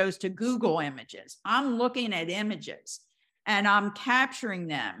person that goes to Google Images. I'm looking at images and I'm capturing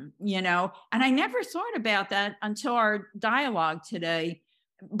them, and I never thought about that until our dialogue today.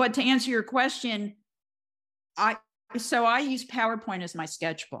 But to answer your question, I use PowerPoint as my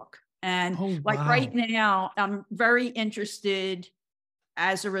sketchbook. And like right now, I'm very interested,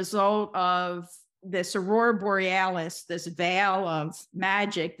 as a result of this aurora borealis, this veil of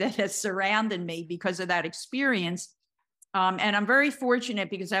magic that has surrounded me because of that experience. And I'm very fortunate,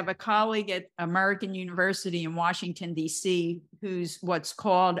 because I have a colleague at American University in Washington, D.C., who's what's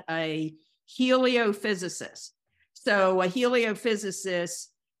called a heliophysicist. So a heliophysicist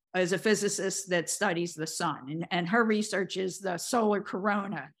is a physicist that studies the sun, and her research is the solar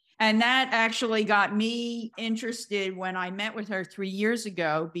corona. And that actually got me interested when I met with her 3 years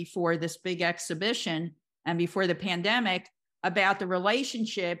ago, before this big exhibition and before the pandemic, about the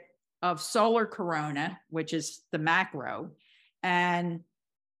relationship of solar corona, which is the macro, and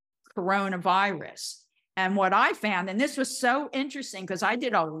coronavirus. And what I found, and this was so interesting, because I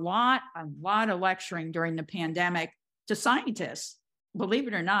did a lot of lecturing during the pandemic to scientists, believe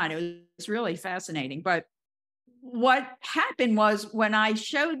it or not, it was really fascinating. But what happened was, when I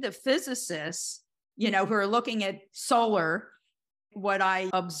showed the physicists, who are looking at solar, what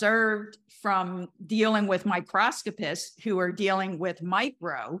I observed from dealing with microscopists who are dealing with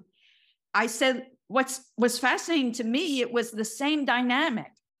micro, I said, what's fascinating to me, it was the same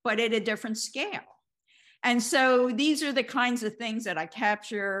dynamic, but at a different scale. And so these are the kinds of things that I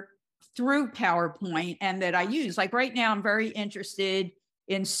capture through PowerPoint and that I use. Like right now, I'm very interested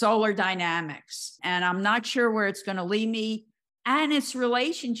in solar dynamics, and I'm not sure where it's going to lead me, and its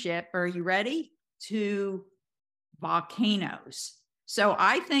relationship, are you ready, to volcanoes. So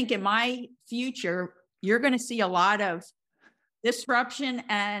I think in my future, you're going to see a lot of disruption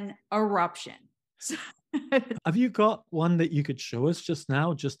and eruption. Have you got one that you could show us just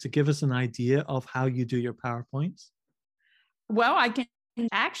now, just to give us an idea of how you do your PowerPoints? Well, I can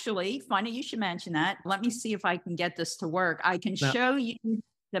actually, funny you should mention that. Let me see if I can get this to work. I can show you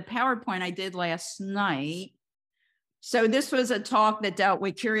the PowerPoint I did last night. So this was a talk that dealt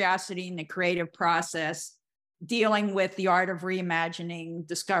with curiosity in the creative process, dealing with the art of reimagining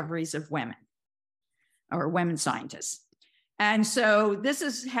discoveries of women or women scientists. And so this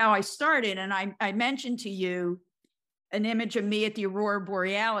is how I started. And I mentioned to you an image of me at the Aurora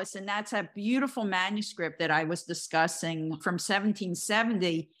Borealis, and that's a beautiful manuscript that I was discussing from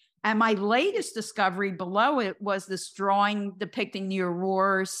 1770. And my latest discovery below it was this drawing depicting the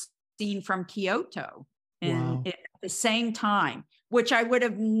aurora seen from Kyoto at the same time, which I would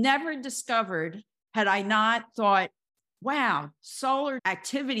have never discovered had I not thought, wow, solar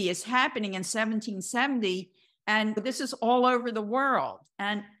activity is happening in 1770, and this is all over the world.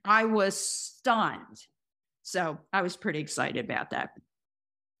 And I was stunned. So I was pretty excited about that.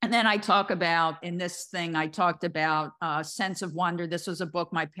 And then I talk about, in this thing, I talked about Sense of Wonder. This was a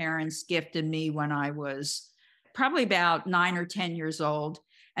book my parents gifted me when I was probably about 9 or 10 years old.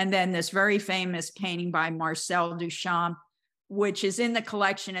 And then this very famous painting by Marcel Duchamp, which is in the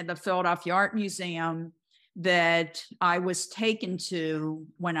collection at the Philadelphia Art Museum, that I was taken to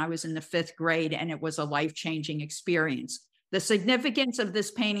when I was in the 5th grade, and it was a life-changing experience. The significance of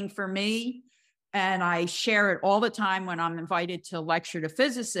this painting for me, and I share it all the time when I'm invited to lecture to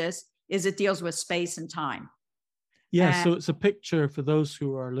physicists, is it deals with space and time. Yeah, so it's a picture, for those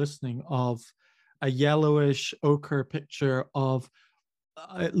who are listening, of a yellowish ochre picture of,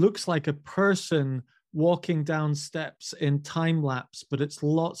 it looks like a person walking down steps in time lapse, but it's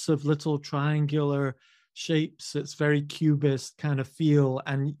lots of little triangular shapes. It's very cubist kind of feel,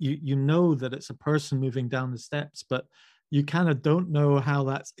 and you know that it's a person moving down the steps, but you kind of don't know how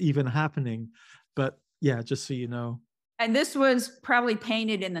that's even happening. But yeah, just so you know. And this was probably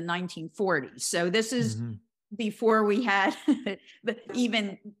painted in the 1940s. So this is before we had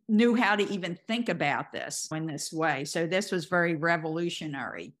even knew how to even think about this in this way. So this was very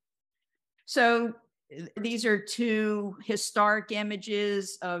revolutionary. So these are 2 historic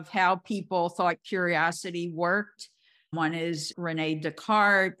images of how people thought curiosity worked. One is Rene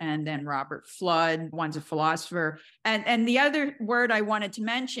Descartes, and then Robert Flood. One's a philosopher. And the other word I wanted to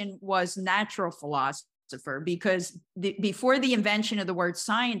mention was natural philosopher, because before the invention of the word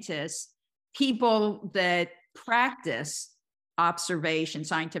scientist, people that practice observation,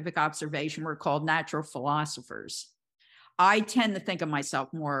 scientific observation, were called natural philosophers. I tend to think of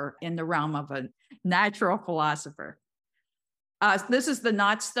myself more in the realm of a natural philosopher. This is the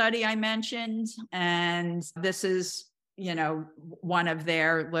Knot study I mentioned, and this is, one of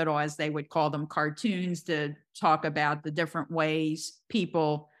their little, as they would call them, cartoons to talk about the different ways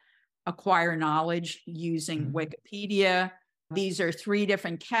people acquire knowledge using Wikipedia. These are 3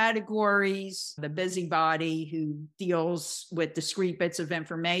 different categories: the busybody, who deals with discrete bits of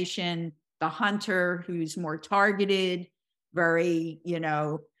information; the hunter, who's more targeted, very,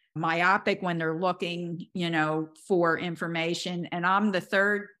 myopic when they're looking, for information. And I'm the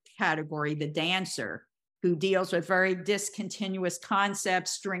 3rd category, the dancer, who deals with very discontinuous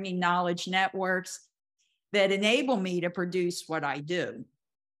concepts, stringing knowledge networks that enable me to produce what I do.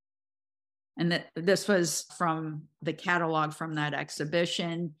 And this was from the catalog from that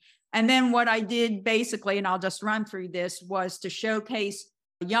exhibition. And then what I did basically, and I'll just run through this, was to showcase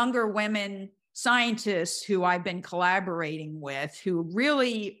younger women scientists who I've been collaborating with, who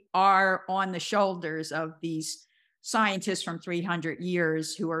really are on the shoulders of these scientists from 300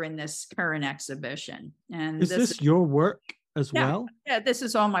 years who are in this current exhibition. And is this your work as well? Yeah, this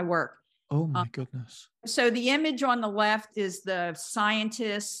is all my work. Oh my goodness. So the image on the left is the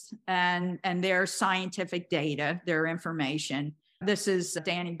scientists and their scientific data, their information. This is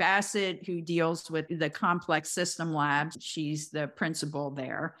Danny Bassett, who deals with the Complex System Labs. She's the principal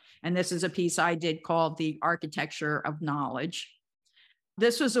there. And this is a piece I did called The Architecture of Knowledge.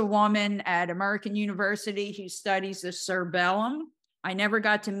 This was a woman at American University who studies the cerebellum. I never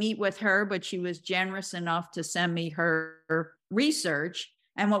got to meet with her, but she was generous enough to send me her research.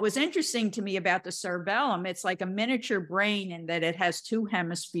 And what was interesting to me about the cerebellum, it's like a miniature brain in that it has 2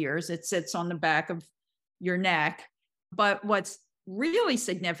 hemispheres. It sits on the back of your neck. But what's really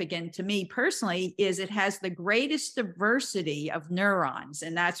significant to me personally is it has the greatest diversity of neurons.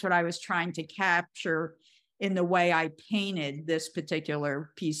 And that's what I was trying to capture in the way I painted this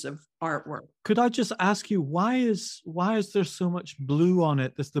particular piece of artwork. Could I just ask you, why is there so much blue on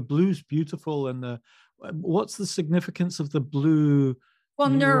it? The blue's beautiful, and What's the significance of the blue Well,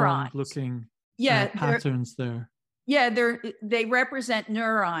 neurons. neuron-looking Yeah, patterns there? Yeah, they represent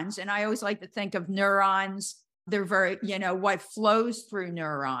neurons. And I always like to think of neurons, they're very, what flows through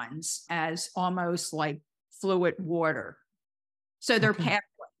neurons as almost like fluid water. So they're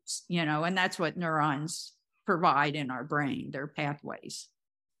pathways, and that's what neurons provide in our brain. They're pathways.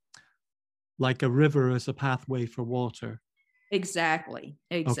 Like a river is a pathway for water. Exactly.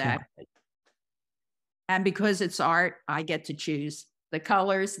 Okay. And because it's art, I get to choose the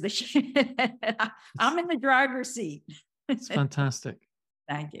colors, I'm in the driver's seat. It's fantastic.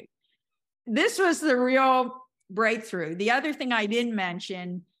 Thank you. This was the real breakthrough. The other thing I didn't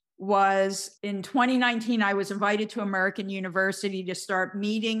mention was in 2019, I was invited to American University to start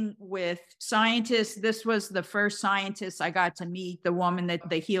meeting with scientists. This was the first scientist I got to meet, the woman, the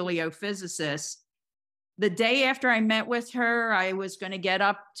heliophysicist. The day after I met with her, I was going to get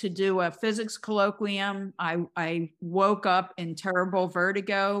up to do a physics colloquium. I woke up in terrible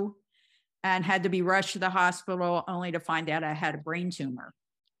vertigo and had to be rushed to the hospital only to find out I had a brain tumor.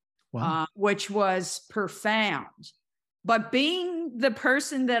 Wow. Which was profound. But being the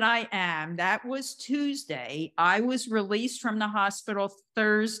person that I am, that was Tuesday. I was released from the hospital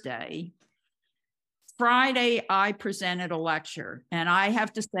Thursday. Friday, I presented a lecture, and I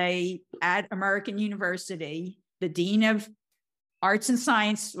have to say, at American University, the Dean of Arts and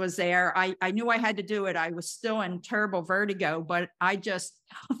Science was there. I knew I had to do it. I was still in terrible vertigo, but I just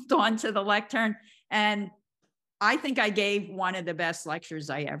held on to the lectern, and I think I gave one of the best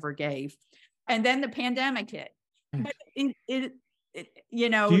lectures I ever gave. And then the pandemic hit. But do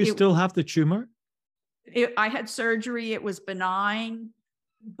you still have the tumor? I had surgery. It was benign.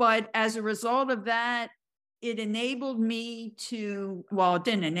 But as a result of that, it enabled me to, well, it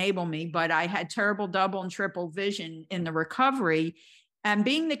didn't enable me, but I had terrible double and triple vision in the recovery. And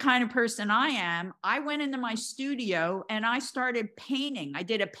being the kind of person I am, I went into my studio and I started painting. I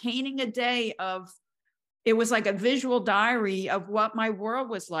did a painting a day it was like a visual diary of what my world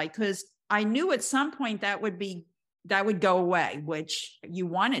was like, because I knew at some point that would go away, which you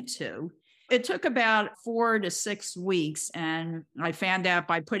wanted to. It took about 4 to 6 weeks, and I found out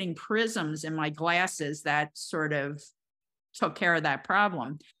by putting prisms in my glasses that sort of took care of that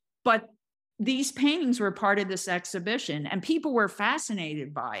problem. But these paintings were part of this exhibition, and people were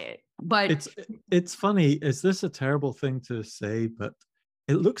fascinated by it. But it's funny. Is this a terrible thing to say? But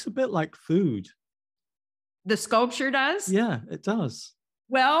it looks a bit like food. The sculpture does? Yeah, it does.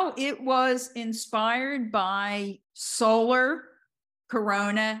 Well, it was inspired by solar,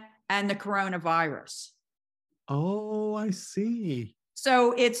 corona, and the coronavirus. Oh, I see.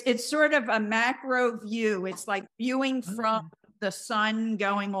 So it's sort of a macro view. It's like viewing from the sun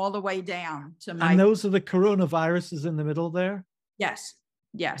going all the way down to my. And those are the coronaviruses in the middle there? Yes.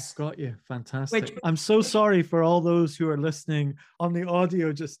 Yes. Got you. Fantastic. I'm so sorry for all those who are listening on the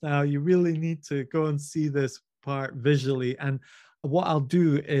audio just now. You really need to go and see this part visually. And what I'll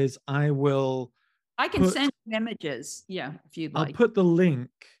do is I can send you images. Yeah, if you'd like. I'll put the link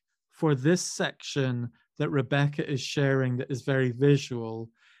for this section that Rebecca is sharing that is very visual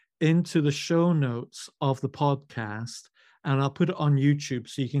into the show notes of the podcast. And I'll put it on YouTube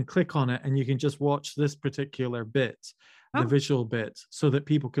so you can click on it and you can just watch this particular bit, the visual bit, so that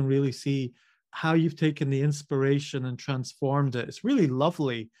people can really see how you've taken the inspiration and transformed it. It's really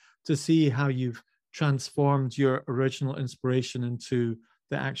lovely to see how you've transformed your original inspiration into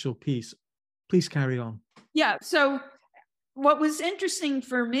the actual piece. Please carry on. Yeah. So what was interesting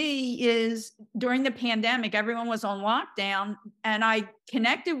for me is during the pandemic, everyone was on lockdown, and I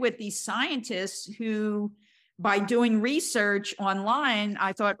connected with these scientists who, by doing research online,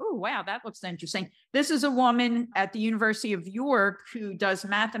 I thought, oh, wow, that looks interesting. This is a woman at the University of York who does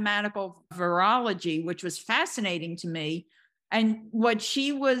mathematical virology, which was fascinating to me. And what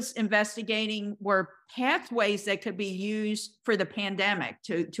she was investigating were pathways that could be used for the pandemic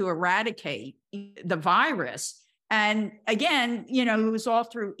to eradicate the virus. And again, it was all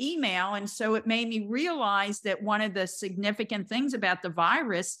through email. And so it made me realize that one of the significant things about the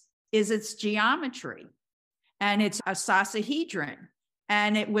virus is its geometry. And it's a sasahedron.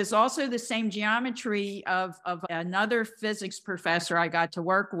 And it was also the same geometry of another physics professor I got to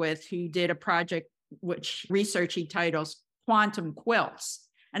work with who did a project, which research he titles Quantum Quilts.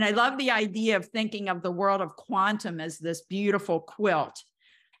 And I love the idea of thinking of the world of quantum as this beautiful quilt.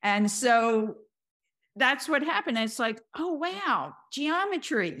 And so that's what happened. It's like, oh, wow,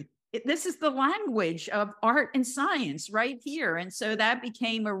 geometry. This is the language of art and science right here. And so that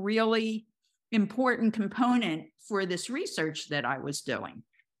became a really important component for this research that I was doing.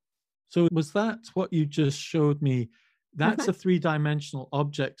 So was that what you just showed me? That's a three-dimensional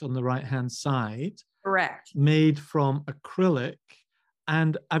object on the right-hand side. Correct. made from acrylic.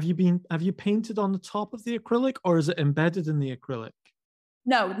 And have you painted on the top of the acrylic, or is it embedded in the acrylic?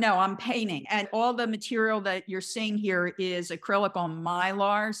 No, I'm painting. And all the material that you're seeing here is acrylic on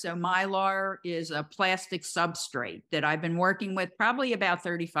Mylar. So Mylar is a plastic substrate that I've been working with probably about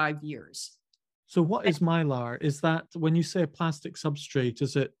 35 years. So what is Mylar? Is that, when you say a plastic substrate,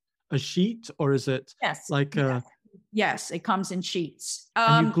 is it a sheet, or is it Yes. like a... Yes, it comes in sheets.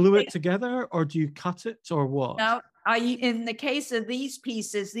 And you glue it together, or do you cut it, or what? No, in the case of these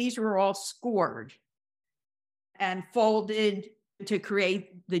pieces, these were all scored and folded to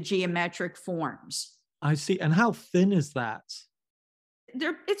create the geometric forms. I see. And how thin is that?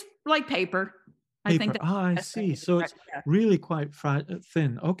 It's like paper. I think. I see. So it's really quite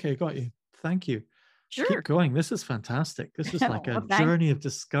thin. Okay, got you. Thank you. Sure. Keep going. This is fantastic. This is like a journey of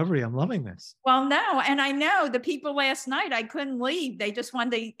discovery. I'm loving this. Well, no, and I know the people last night, I couldn't leave. They just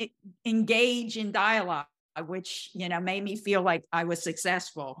wanted to engage in dialogue, which, made me feel like I was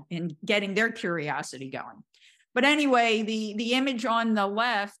successful in getting their curiosity going. But anyway, the image on the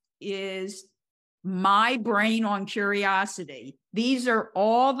left is my brain on curiosity. These are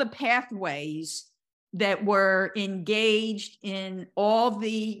all the pathways that were engaged in all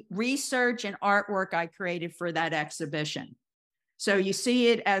the research and artwork I created for that exhibition. So you see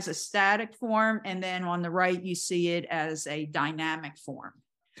it as a static form, and then on the right, you see it as a dynamic form.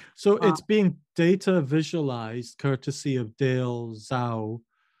 So it's being data visualized courtesy of Dale Zhao.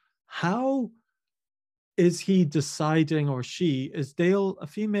 How is he deciding, or she? Is Dale a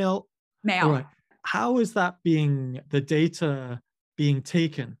female? Male. All right. How is that the data being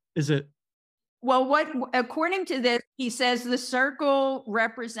taken? Is it? Well, according to this, he says the circle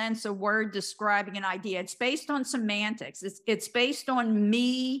represents a word describing an idea. It's based on semantics. It's based on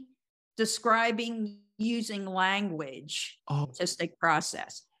me describing using language, artistic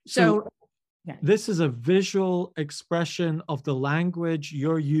process. So this is a visual expression of the language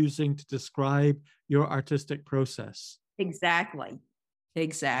you're using to describe your artistic process. Exactly.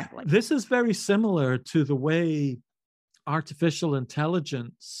 This is very similar to the way artificial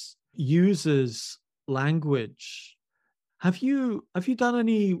intelligence uses language. Have you done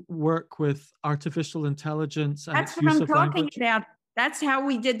any work with artificial intelligence and its use of language? That's what I'm talking about. That's how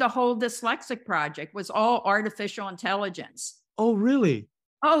we did the whole Dyslexic project, was all artificial intelligence. Oh, really?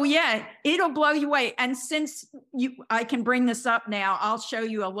 Oh, yeah. It'll blow you away. And since I can bring this up now, I'll show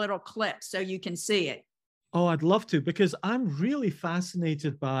you a little clip so you can see it. Oh, I'd love to, because I'm really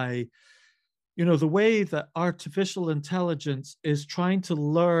fascinated by, the way that artificial intelligence is trying to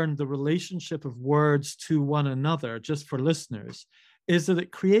learn the relationship of words to one another. Just for listeners, is that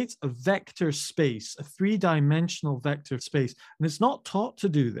it creates a vector space, a three-dimensional vector space. And it's not taught to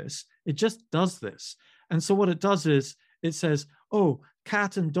do this. It just does this. And so what it does is it says, oh,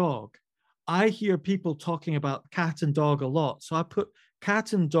 cat and dog. I hear people talking about cat and dog a lot. So I put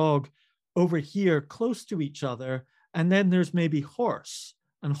cat and dog over here close to each other. And then there's maybe horse.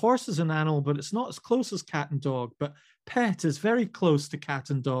 And horse is an animal, but it's not as close as cat and dog. But pet is very close to cat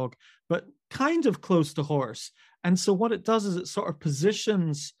and dog, but kind of close to horse. And so what it does is it sort of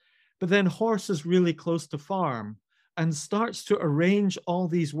positions, but then horse is really close to farm, and starts to arrange all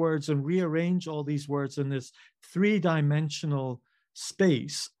these words and rearrange all these words in this three-dimensional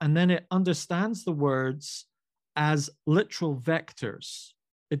space. And then it understands the words as literal vectors.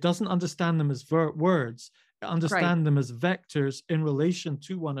 It doesn't understand them as words. It understands them as vectors in relation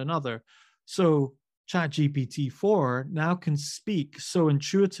to one another. So ChatGPT-4 now can speak so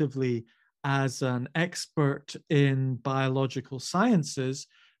intuitively as an expert in biological sciences,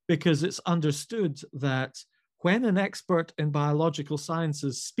 because it's understood that when an expert in biological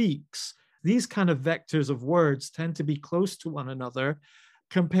sciences speaks, these kind of vectors of words tend to be close to one another,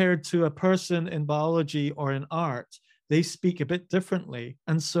 compared to a person in biology or in art. They speak a bit differently.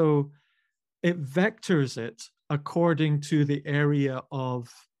 And so it vectors it according to the area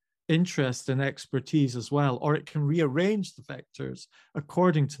of interest and expertise as well, or it can rearrange the vectors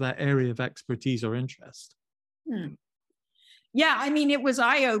according to that area of expertise or interest. Yeah, I mean, it was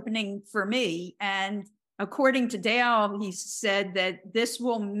eye-opening for me. And according to Dale, he said that this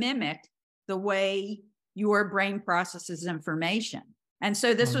will mimic the way your brain processes information. And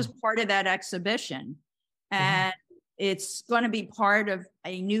so this was part of that exhibition. And it's going to be part of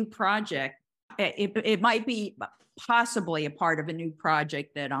a new project. It might be possibly a part of a new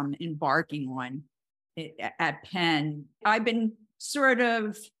project that I'm embarking on at Penn. I've been sort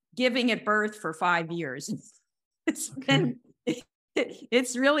of giving it birth for 5 years. It's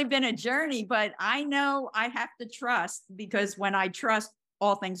really been a journey, but I know I have to trust, because when I trust,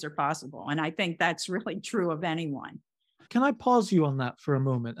 all things are possible. And I think that's really true of anyone. Can I pause you on that for a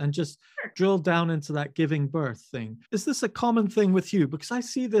moment and just drill down into that giving birth thing? Is this a common thing with you? Because I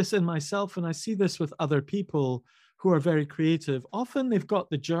see this in myself and I see this with other people who are very creative. Often they've got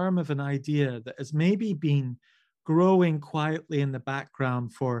the germ of an idea that has maybe been growing quietly in the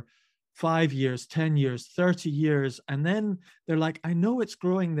background for 5 years, 10 years, 30 years. And then they're like, I know it's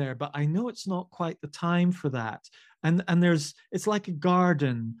growing there, but I know it's not quite the time for that. And it's like a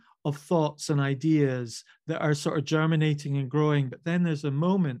garden of thoughts and ideas that are sort of germinating and growing. But then there's a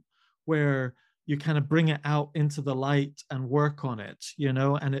moment where you kind of bring it out into the light and work on it,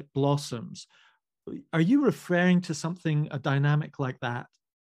 and it blossoms. Are you referring to something, a dynamic like that?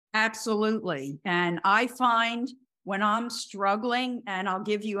 Absolutely. And I find when I'm struggling, and I'll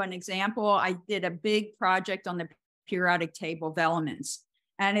give you an example, I did a big project on the periodic table of elements.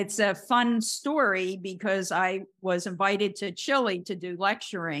 And it's a fun story because I was invited to Chile to do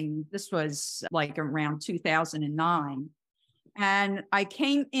lecturing. This was like around 2009. And I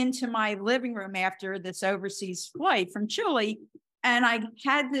came into my living room after this overseas flight from Chile, and I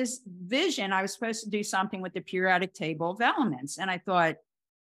had this vision. I was supposed to do something with the periodic table of elements. And I thought,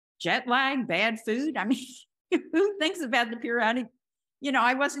 jet lag, bad food. I mean, who thinks about the periodic?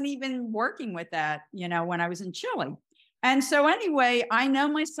 I wasn't even working with that, when I was in Chile. And so anyway, I know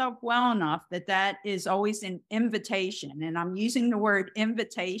myself well enough that is always an invitation. And I'm using the word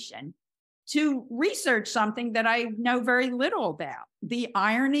invitation to research something that I know very little about. The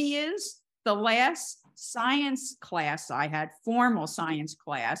irony is the last science class I had, formal science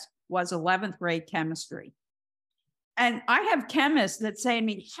class, was 11th grade chemistry. And I have chemists that say to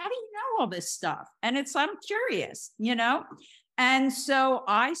me, how do you know all this stuff? And I'm curious, And so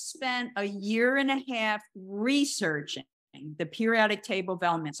I spent a year and a half researching the periodic table of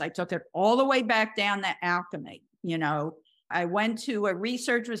elements. I took it all the way back down to alchemy. I went to a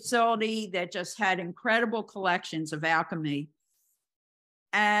research facility that just had incredible collections of alchemy.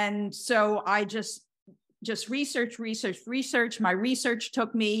 And so I just research. My research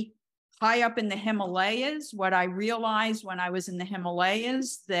took me high up in the Himalayas. What I realized when I was in the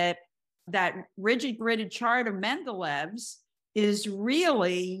Himalayas, that rigid gridded chart of Mendelev's is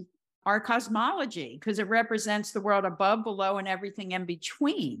really our cosmology, because it represents the world above, below, and everything in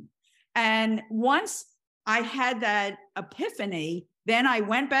between. And once I had that epiphany, then I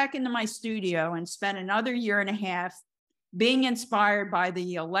went back into my studio and spent another year and a half being inspired by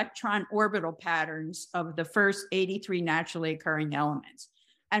the electron orbital patterns of the first 83 naturally occurring elements.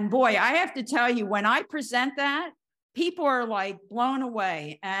 And boy, I have to tell you, when I present that, people are like blown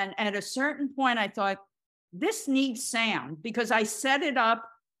away. And at a certain point, I thought, this needs sound, because I set it up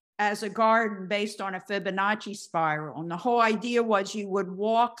as a garden based on a Fibonacci spiral. And the whole idea was you would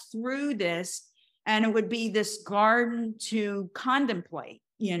walk through this and it would be this garden to contemplate,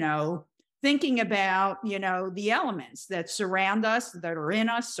 thinking about, the elements that surround us, that are in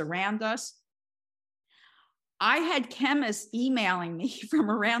us, surround us. I had chemists emailing me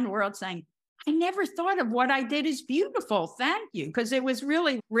from around the world saying, I never thought of what I did as beautiful. Thank you. Because it was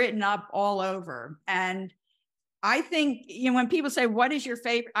really written up all over. And I think, when people say, what is your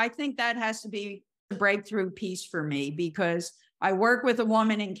favorite? I think that has to be a breakthrough piece for me, because I work with a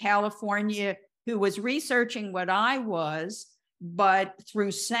woman in California who was researching what I was, but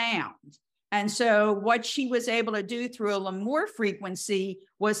through sound. And so what she was able to do through a Lemur frequency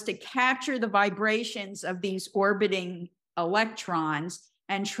was to capture the vibrations of these orbiting electrons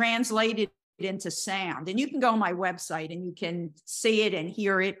and translate it into sound. And you can go on my website and you can see it and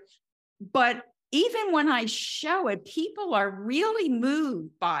hear it. But even when I show it, people are really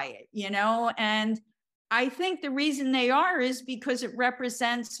moved by it, and I think the reason they are is because it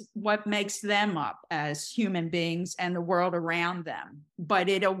represents what makes them up as human beings and the world around them, but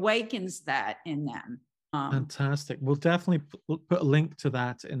it awakens that in them. Fantastic. We'll definitely put a link to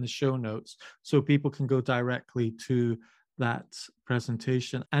that in the show notes so people can go directly to that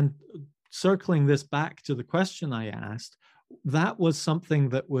presentation. And circling this back to the question I asked, that was something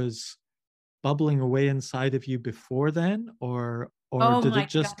that was bubbling away inside of you before then, or did it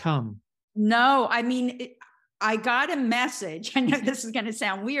just come? No, I mean, I got a message. I know this is going to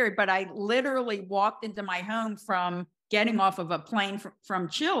sound weird, but I literally walked into my home from getting off of a plane from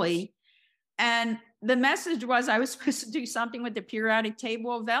Chile. And the message was I was supposed to do something with the periodic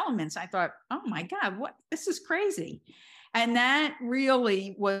table of elements. I thought, oh my God, this is crazy. And that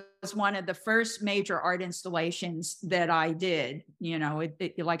really was one of the first major art installations that I did.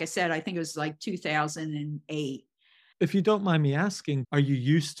 Like I said, I think it was like 2008. If you don't mind me asking, are you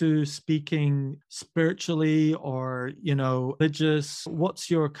used to speaking spiritually or, religious?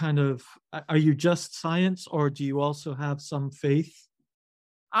 What's your are you just science, or do you also have some faith?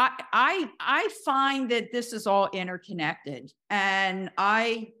 I find that this is all interconnected, and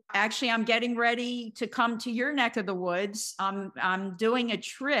I'm getting ready to come to your neck of the woods. I'm doing a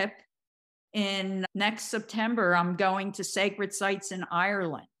trip in next September. I'm going to sacred sites in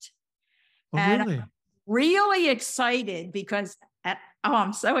Ireland. Oh, And really? I'm really excited because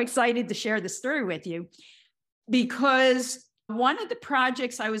I'm so excited to share the story with you, because one of the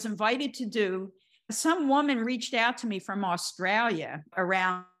projects I was invited to do, some woman reached out to me from Australia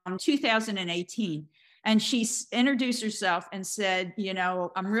around 2018. And she introduced herself and said,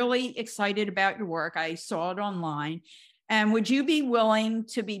 I'm really excited about your work. I saw it online. And would you be willing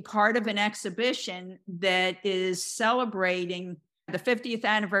to be part of an exhibition that is celebrating the 50th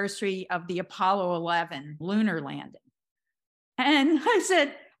anniversary of the Apollo 11 lunar landing? And I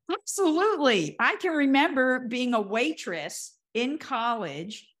said, absolutely. I can remember being a waitress in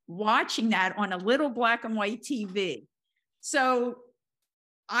college, watching that on a little black and white TV. So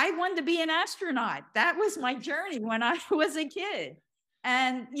I wanted to be an astronaut. That was my journey when I was a kid.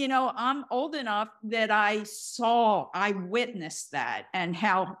 And, I'm old enough that I witnessed that and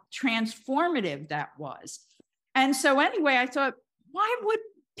how transformative that was. And so anyway, I thought, why would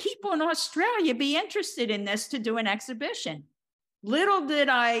people in Australia be interested in this to do an exhibition? Little did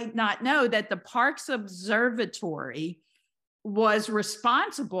I not know that the Parkes Observatory was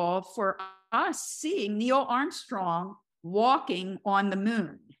responsible for us seeing Neil Armstrong walking on the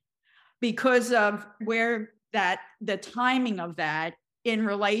moon, because of the timing of that in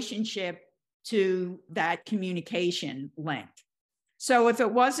relationship to that communication link. So if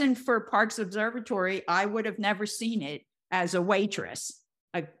it wasn't for Parkes Observatory, I would have never seen it as a waitress,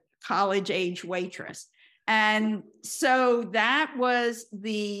 a college age waitress. And so that was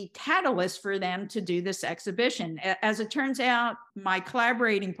the catalyst for them to do this exhibition. As it turns out, my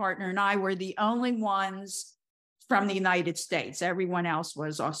collaborating partner and I were the only ones from the United States. Everyone else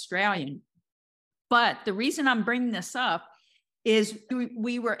was Australian. But the reason I'm bringing this up is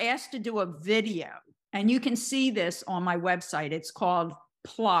we were asked to do a video, and you can see this on my website. It's called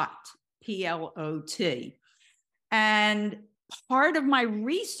Plot, P-L-O-T. And part of my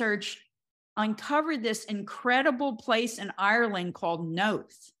research uncovered this incredible place in Ireland called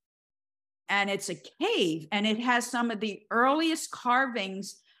Knowth. And it's a cave, and it has some of the earliest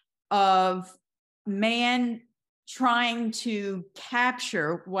carvings of man trying to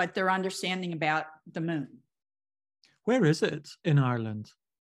capture what they're understanding about the moon. Where is it in Ireland?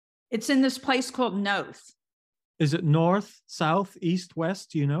 It's in this place called Knowth. Is it north, south, east,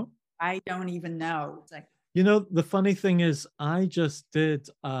 west? Do you know? I don't even know. It's like, the funny thing is, I just did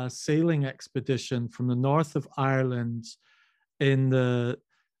a sailing expedition from the north of Ireland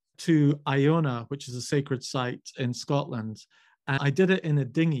to Iona, which is a sacred site in Scotland. And I did it in a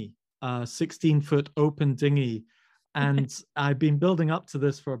dinghy, a 16-foot open dinghy. And I've been building up to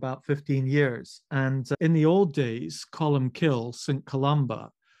this for about 15 years. And in the old days, Columkill, St.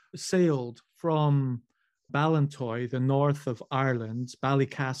 Columba, sailed from Ballantoy, the north of Ireland,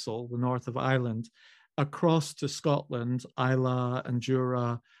 Ballycastle, the north of Ireland, across to Scotland, Islay and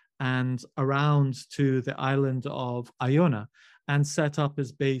Jura, and around to the island of Iona, and set up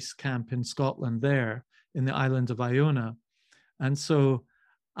his base camp in Scotland there, in the island of Iona. And so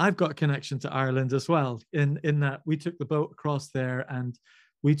I've got a connection to Ireland as well, in that we took the boat across there, and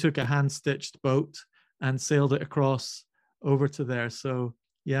we took a hand-stitched boat and sailed it across over to there. So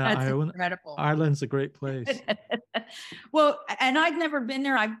yeah, incredible. Ireland's a great place. Well, and I've never been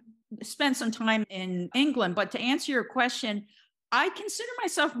there. I've spent some time in England, but to answer your question, I consider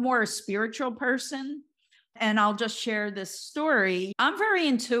myself more a spiritual person. And I'll just share this story. I'm very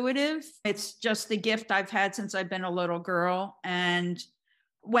intuitive. It's just a gift I've had since I've been a little girl. And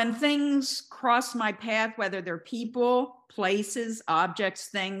when things cross my path, whether they're people, places, objects,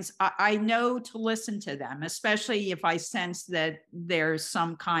 things, I know to listen to them, especially if I sense that there's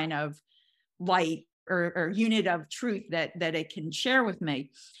some kind of light or unit of truth that it can share with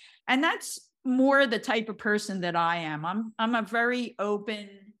me. And that's more the type of person that I am. I'm a very open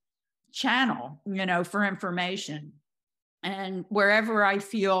channel, for information. And wherever I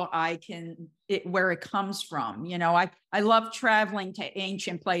feel where it comes from, I love traveling to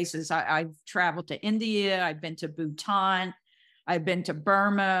ancient places. I've traveled to India. I've been to Bhutan. I've been to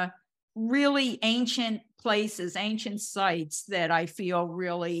Burma, really ancient places, ancient sites that I feel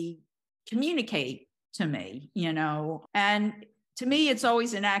really communicate to me, and to me, it's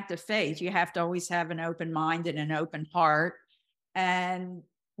always an act of faith. You have to always have an open mind and an open heart. And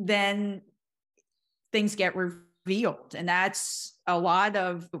then things get revealed. And that's a lot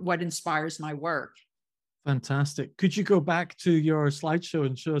of what inspires my work. Fantastic. Could you go back to your slideshow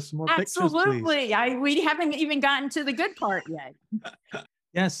and show us some more pictures, please? Absolutely. We haven't even gotten to the good part yet.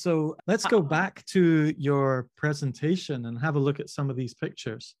 Yes, so let's go back to your presentation and have a look at some of these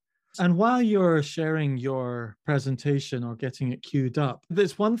pictures. And while you're sharing your presentation or getting it queued up,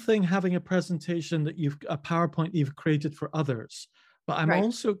 there's one thing having a presentation that a PowerPoint you've created for others. But I'm Right.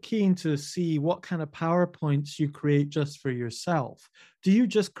 also keen to see what kind of PowerPoints you create just for yourself. Do you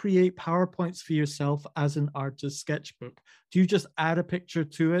just create PowerPoints for yourself as an artist sketchbook? Do you just add a picture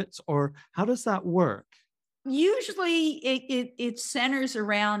to it, or how does that work? Usually it centers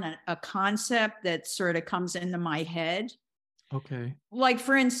around a concept that sort of comes into my head. Okay. Like,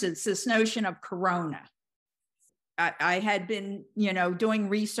 for instance, this notion of corona. I had been, doing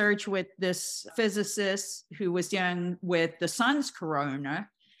research with this physicist who was dealing with the sun's corona.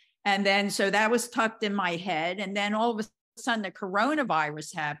 And then, so that was tucked in my head. And then all of a sudden, the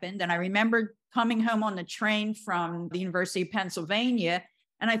coronavirus happened. And I remember coming home on the train from the University of Pennsylvania.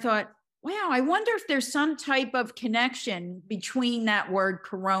 And I thought, wow, I wonder if there's some type of connection between that word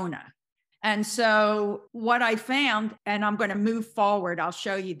corona. And so what I found, and I'm going to move forward, I'll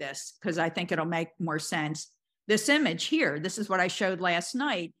show you this because I think it'll make more sense. This image here, this is what I showed last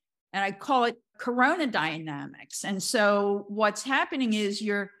night, and I call it corona dynamics. And so what's happening is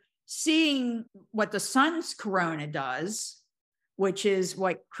you're seeing what the sun's corona does, which is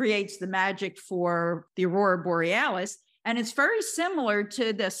what creates the magic for the aurora borealis. And it's very similar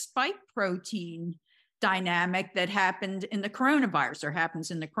to the spike protein dynamic that happened in the coronavirus or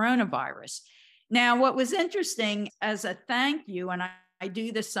happens in the coronavirus. Now, what was interesting as a thank you, and I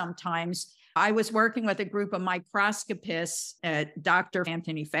do this sometimes, I was working with a group of microscopists at Dr.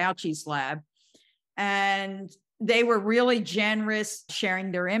 Anthony Fauci's lab, and they were really generous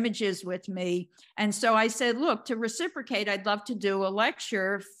sharing their images with me. And so I said, look, to reciprocate, I'd love to do a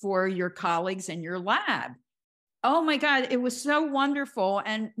lecture for your colleagues in your lab. Oh my God, it was so wonderful.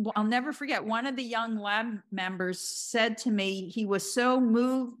 And I'll never forget, one of the young lab members said to me, he was so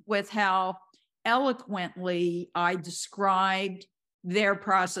moved with how eloquently I described their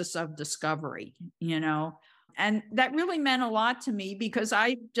process of discovery, and that really meant a lot to me because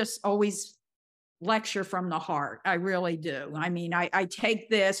I just always lecture from the heart. I really do. I mean, I take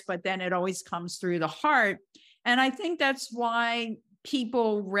this, but then it always comes through the heart. And I think that's why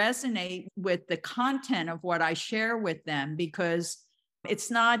people resonate with the content of what I share with them, because it's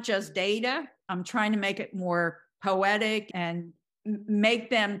not just data. I'm trying to make it more poetic and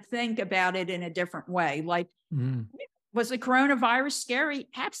make them think about it in a different way. Like, was the coronavirus scary?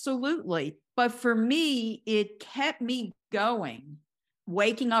 Absolutely. But for me, it kept me going,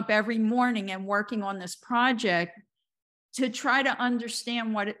 waking up every morning and working on this project to try to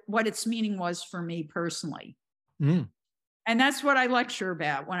understand what its meaning was for me personally. And that's what I lecture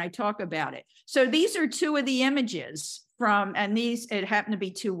about when I talk about it. So these are two of the images and it happened to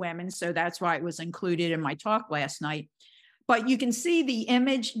be two women. So that's why it was included in my talk last night. But you can see the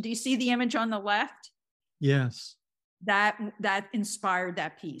image. Do you see the image on the left? Yes. That inspired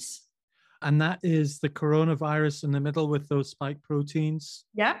that piece. And that is the coronavirus in the middle with those spike proteins?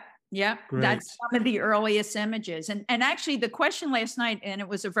 Yep. Great. That's some of the earliest images. And actually the question last night, and it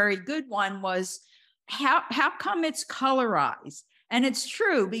was a very good one, was how come it's colorized? And it's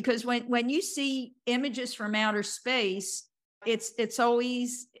true, because when you see images from outer space, it's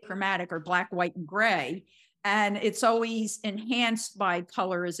always chromatic or black, white, and gray. And it's always enhanced by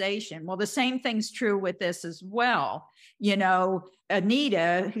colorization. Well, the same thing's true with this as well.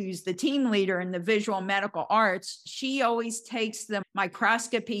 Anita, who's the team leader in the visual medical arts, she always takes the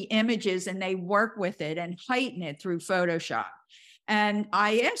microscopy images and they work with it and heighten it through Photoshop. And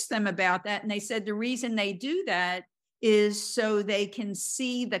I asked them about that, and they said the reason they do that is so they can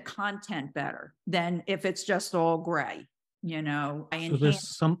see the content better than if it's just all gray. So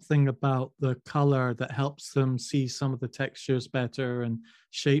there's something about the color that helps them see some of the textures better and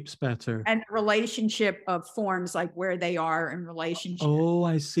shapes better. And the relationship of forms, like where they are in relationship. Oh,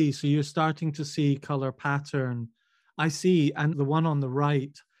 I see. So you're starting to see color pattern. I see. And the one on the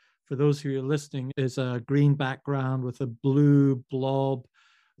right, for those who are listening, is a green background with a blue blob,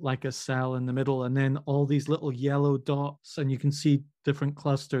 like a cell in the middle, and then all these little yellow dots, and you can see different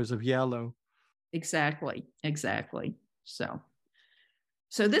clusters of yellow. Exactly.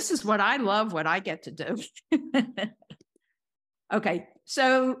 So this is what I love, what I get to do. Okay,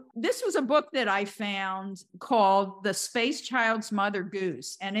 so this was a book that I found called The Space Child's Mother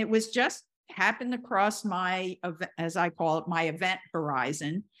Goose, and it was just happened across my, as I call it, my event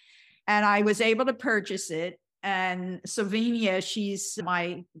horizon, and I was able to purchase it. And Sylvania, she's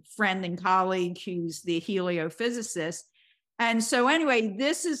my friend and colleague who's the heliophysicist. And so anyway,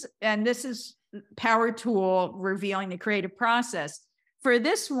 this is Power Tool revealing the creative process. For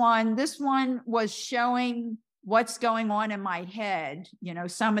this one was showing what's going on in my head, you know,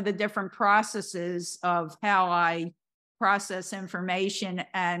 some of the different processes of how I process information,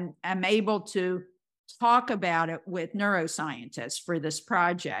 and am able to talk about it with neuroscientists for this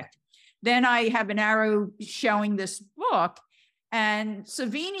project. Then I have an arrow showing this book, and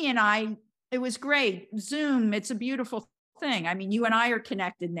Savini and I, it was great. Zoom, it's a beautiful thing. I mean, you and I are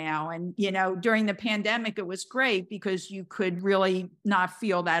connected now. And, you know, during the pandemic, it was great because you could really not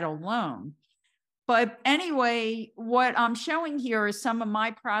feel that alone. But anyway, what I'm showing here is some of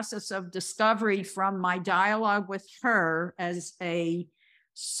my process of discovery from my dialogue with her as a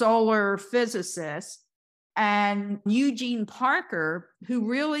solar physicist, and Eugene Parker, who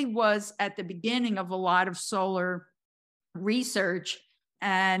really was at the beginning of a lot of solar research.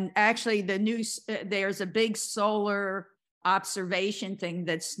 And actually there's a big solar observation thing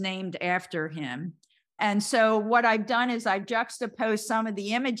that's named after him. And so what I've done is I've juxtaposed some of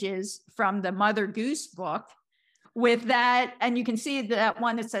the images from the Mother Goose book with that. And you can see that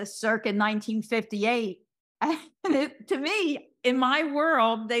one that says circa 1958. And to me, in my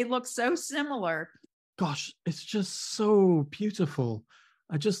world, they look so similar. Gosh, it's just so beautiful.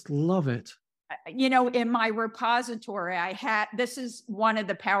 I just love it. You know, in my repository, this is one of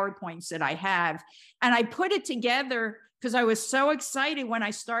the PowerPoints that I have. And I put it together because I was so excited when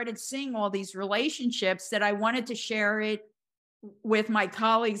I started seeing all these relationships that I wanted to share it with my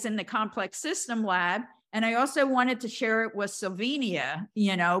colleagues in the complex system lab. And I also wanted to share it with Sylvania,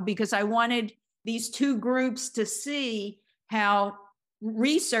 you know, because I wanted these two groups to see how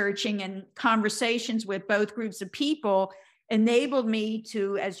researching and conversations with both groups of people enabled me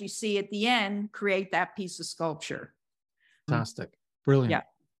to, as you see at the end, create that piece of sculpture. Fantastic. Brilliant. Yeah.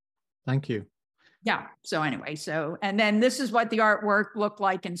 Thank you. Yeah. So anyway, and then this is what the artwork looked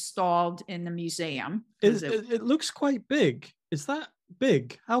like installed in the museum. It looks quite big. Is that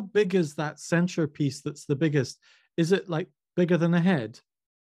big? How big is that centerpiece that's the biggest? Is it like bigger than a head?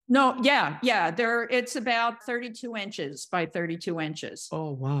 No, yeah. It's about 32 inches by 32 inches.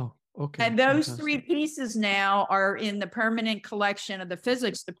 Oh, wow. Okay. And those fantastic. 3 pieces now are in the permanent collection of the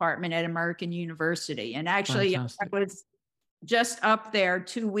physics department at American University. And actually, Fantastic. I was just up there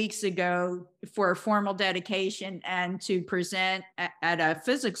 2 weeks ago for a formal dedication and to present at a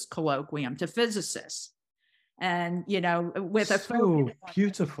physics colloquium to physicists. And, you know, with a so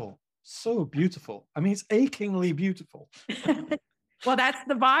beautiful, so beautiful. I mean, it's achingly beautiful. Well, that's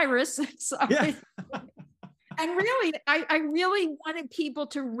the virus. So yeah. And really, I really wanted people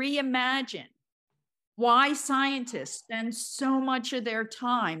to reimagine why scientists spend so much of their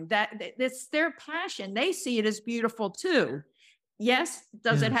time. That it's their passion. They see it as beautiful too. Yes,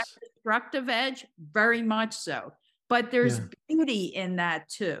 does it have a destructive edge? Very much so. But there's beauty in that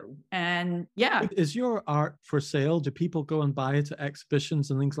too. And yeah. Is your art for sale? Do people go and buy it at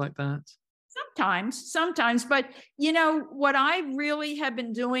exhibitions and things like that? Sometimes, but you know, what I really have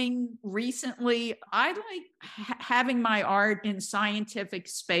been doing recently, I like having my art in scientific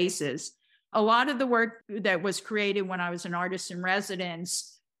spaces. A lot of the work that was created when I was an artist in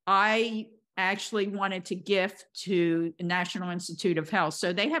residence, I actually wanted to gift to the National Institute of Health.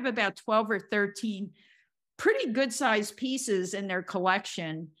 So they have about 12 or 13 pretty good sized pieces in their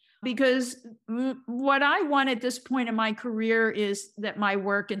collection, because what I want at this point in my career is that my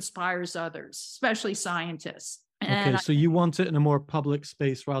work inspires others, especially scientists. Okay, so you want it in a more public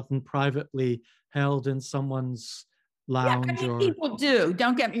space rather than privately held in someone's lounge? Yeah, I mean, people do.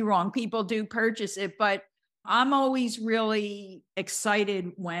 Don't get me wrong. People do purchase it, but I'm always really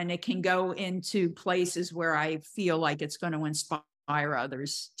excited when it can go into places where I feel like it's going to inspire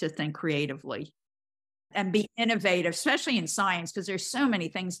others to think creatively and be innovative, especially in science, because there's so many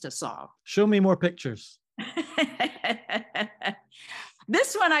things to solve. Show me more pictures.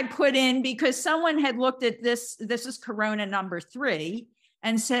 This one I put in because someone had looked at this. This is Corona number 3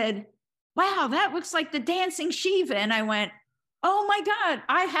 and said, wow, that looks like the dancing Shiva. And I went, oh my God,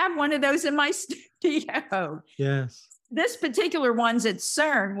 I have one of those in my studio. Yes. This particular one's at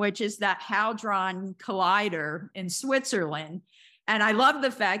CERN, which is that Hadron Collider in Switzerland. And I love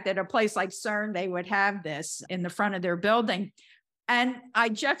the fact that a place like CERN, they would have this in the front of their building. And I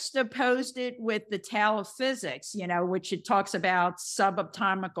juxtaposed it with the tale of physics, you know, which it talks about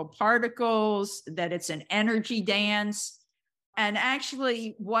subatomic particles, that it's an energy dance. And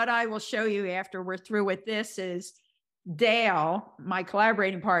actually, what I will show you after we're through with this is Dale, my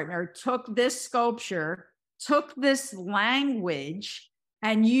collaborating partner, took this sculpture, took this language,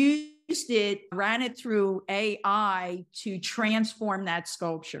 and used it, ran it through AI to transform that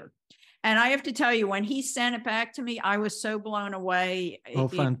sculpture. And I have to tell you, when he sent it back to me, I was so blown away. Oh,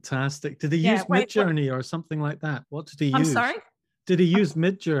 fantastic. Did he use Midjourney or something like that? What did he use? I'm sorry? Did he use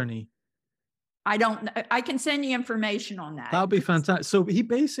Midjourney? I can send you information on that. That would be fantastic. So he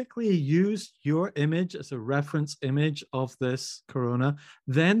basically used your image as a reference image of this corona,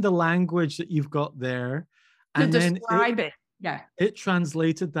 then the language that you've got there, and to then describe it. Yeah. It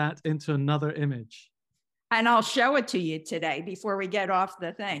translated that into another image. And I'll show it to you today before we get off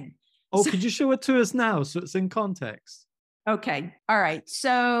the thing. Oh, could you show it to us now so it's in context? Okay. All right.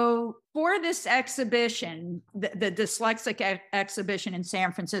 So for this exhibition, the Dyslexic exhibition in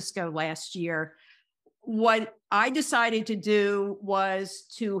San Francisco last year, what I decided to do was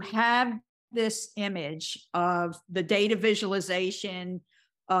to have this image of the data visualization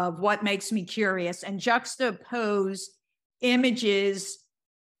of what makes me curious and juxtapose images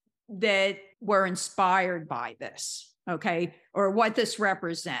that were inspired by this, okay, or what this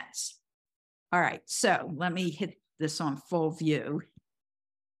represents. All right, so let me hit this on full view.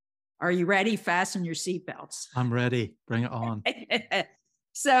 Are you ready? Fasten your seatbelts. I'm ready. Bring it on.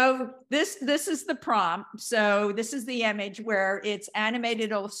 So this is the prompt. So this is the image where it's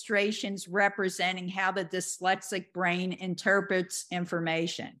animated illustrations representing how the dyslexic brain interprets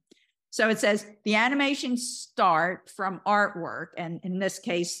information. So it says the animations start from artwork, and in this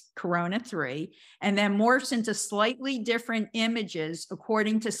case, Corona 3, and then morphs into slightly different images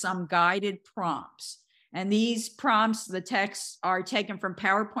according to some guided prompts. And these prompts, the texts are taken from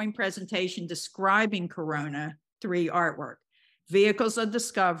PowerPoint presentation describing Corona 3 artwork. Vehicles of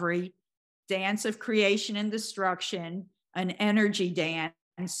discovery, dance of creation and destruction, an energy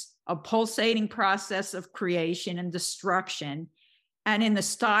dance, a pulsating process of creation and destruction, and in the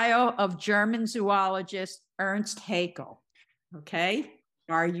style of German zoologist Ernst Haeckel. Okay,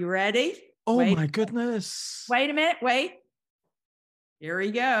 are you ready? Oh my goodness. Wait a minute, wait. Here we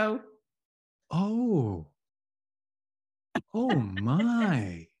go. Oh. Oh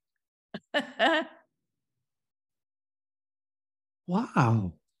my.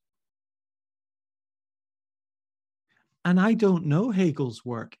 Wow. And I don't know Hegel's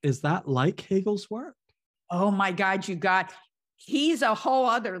work. Is that like Hegel's work? Oh my God, he's a whole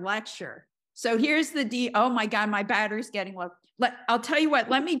other lecture. So here's the oh my God, my battery's getting low. I'll tell you what,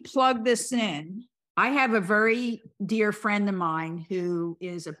 let me plug this in. I have a very dear friend of mine who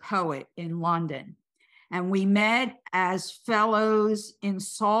is a poet in London. And we met as fellows in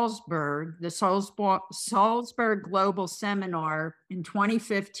Salzburg, the Salzburg Global Seminar in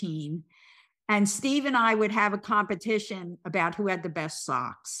 2015. And Steve and I would have a competition about who had the best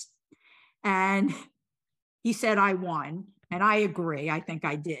socks. And he said I won. And I agree. I think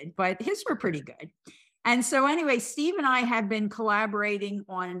I did. But his were pretty good. And so anyway, Steve and I have been collaborating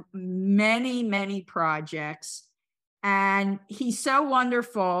on many, many projects. And he's so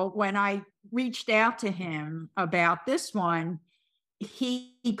wonderful. When I reached out to him about this one,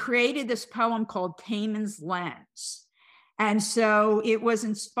 he created this poem called Kamen's Lens. And so it was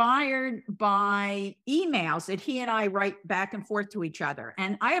inspired by emails that he and I write back and forth to each other.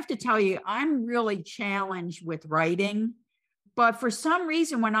 And I have to tell you, I'm really challenged with writing. But for some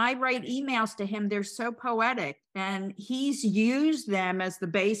reason, when I write emails to him, they're so poetic. And he's used them as the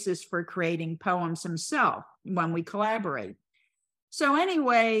basis for creating poems himself when we collaborate. So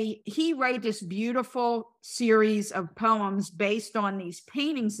anyway, he wrote this beautiful series of poems based on these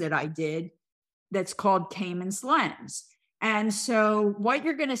paintings that I did that's called Kamen's Lens. And so what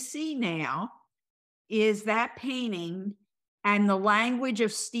you're going to see now is that painting and the language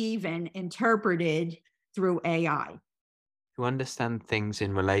of Stephen interpreted through AI. To understand things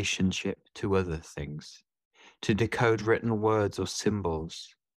in relationship to other things, to decode written words or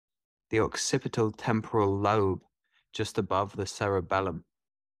symbols, the occipital temporal lobe just above the cerebellum,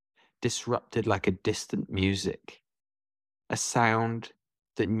 disrupted like a distant music, a sound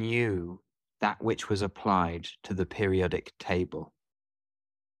that knew that which was applied to the periodic table.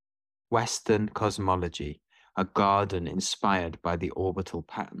 Western cosmology, a garden inspired by the orbital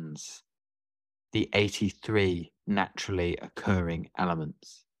patterns, the 83 naturally occurring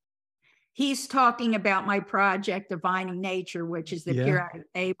elements. He's talking about my project, Divining Nature, which is the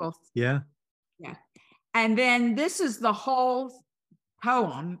periodic table. Yeah. And then this is the whole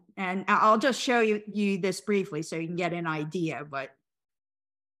poem. And I'll just show you this briefly so you can get an idea. But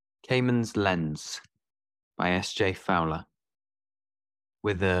Kamen's Lens by S.J. Fowler,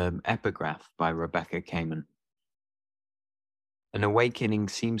 with an epigraph by Rebecca Kamen. An awakening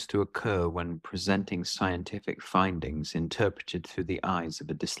seems to occur when presenting scientific findings interpreted through the eyes of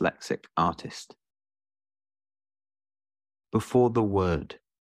a dyslexic artist. Before the word,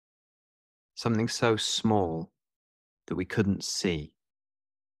 something so small that we couldn't see,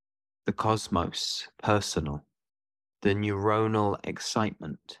 the cosmos personal, the neuronal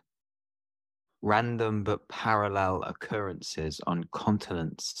excitement, Random but parallel occurrences on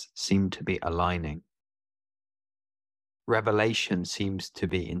continents seem to be aligning. Revelation seems to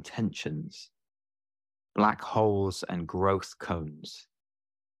be intentions. Black holes and growth cones.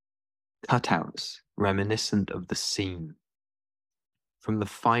 Cutouts reminiscent of the scene. From the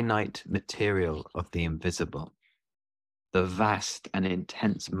finite material of the invisible. The vast and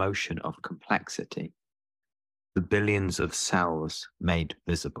intense motion of complexity. The billions of cells made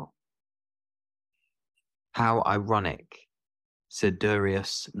visible. How ironic,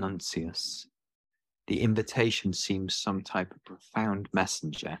 Sidurius Nuncius. The invitation seems some type of profound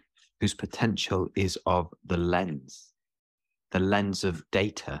messenger whose potential is of the lens of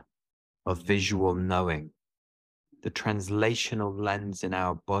data, of visual knowing, the translational lens in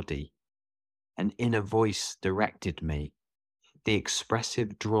our body. An inner voice directed me, the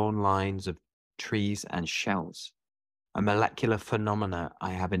expressive drawn lines of trees and shells, a molecular phenomena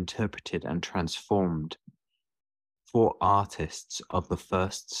I have interpreted and transformed. 4 artists of the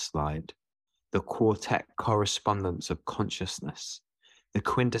first slide, the quartet correspondence of consciousness, the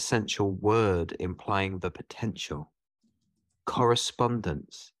quintessential word implying the potential,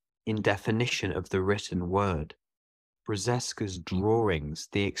 correspondence in definition of the written word, Brzeska's drawings,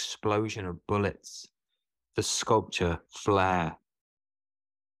 the explosion of bullets, the sculpture flare,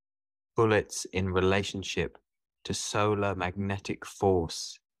 bullets in relationship to solar magnetic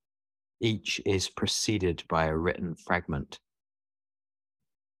force. Each is preceded by a written fragment.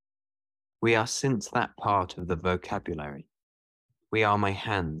 We are since that part of the vocabulary. We are my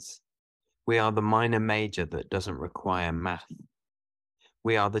hands. We are the minor major that doesn't require math.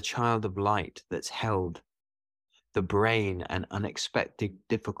 We are the child of light that's held. The brain and unexpected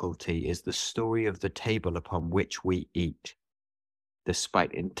difficulty is the story of the table upon which we eat,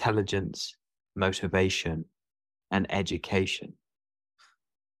 despite intelligence, motivation, and education.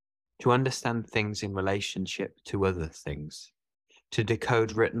 To understand things in relationship to other things, to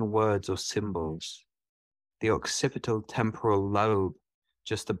decode written words or symbols, the occipital temporal lobe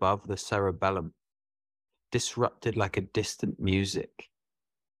just above the cerebellum, disrupted like a distant music,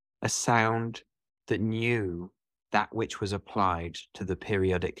 a sound that knew that which was applied to the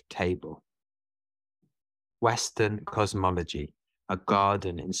periodic table. Western cosmology, a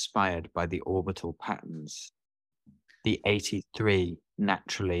garden inspired by the orbital patterns, the 83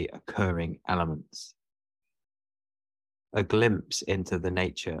 naturally occurring elements. A glimpse into the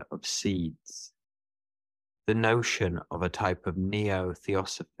nature of seeds. The notion of a type of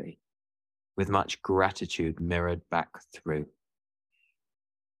neo-theosophy with much gratitude mirrored back through.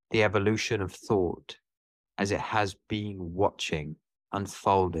 The evolution of thought as it has been watching,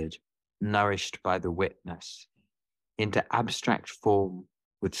 unfolded, nourished by the witness, into abstract form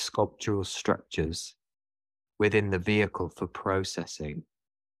with sculptural structures within the vehicle for processing,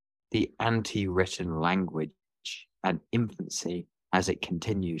 the anti-written language and infancy as it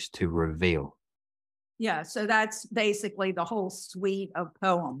continues to reveal. Yeah, so that's basically the whole suite of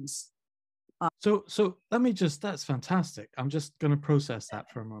poems. So let me just, that's fantastic. I'm just going to process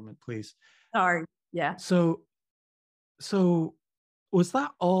that for a moment, please. Sorry, yeah. So was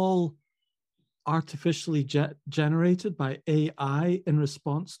that all artificially generated by AI in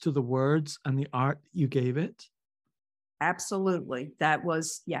response to the words and the art you gave it? Absolutely. That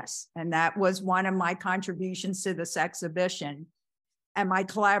was, yes. And that was one of my contributions to this exhibition. And my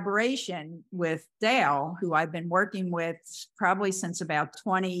collaboration with Dale, who I've been working with probably since about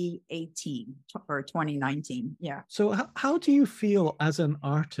 2018 or 2019. Yeah. So how do you feel as an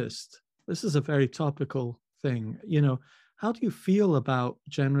artist? This is a very topical thing. You know, how do you feel about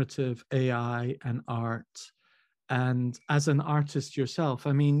generative AI and art? And as an artist yourself,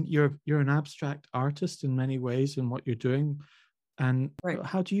 I mean, you're an abstract artist in many ways in what you're doing. And right.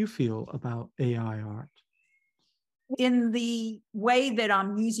 How do you feel about AI art? In the way that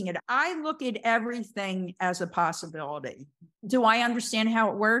I'm using it, I look at everything as a possibility. Do I understand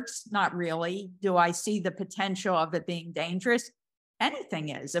how it works? Not really. Do I see the potential of it being dangerous? Anything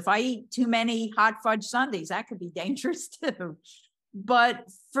is. If I eat too many hot fudge sundaes, that could be dangerous too. But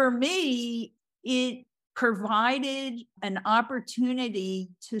for me, it provided an opportunity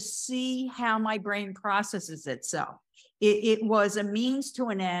to see how my brain processes itself. It was a means to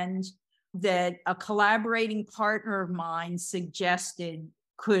an end that a collaborating partner of mine suggested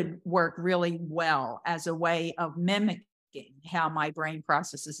could work really well as a way of mimicking how my brain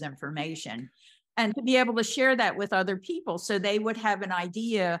processes information, and to be able to share that with other people so they would have an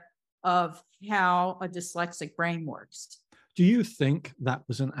idea of how a dyslexic brain works. Do you think that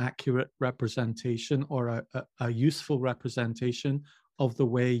was an accurate representation or a useful representation of the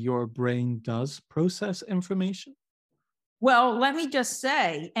way your brain does process information? Well, let me just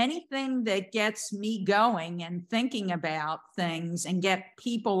say, anything that gets me going and thinking about things and get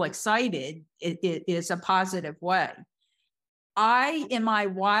people excited, it is a positive way. I, in my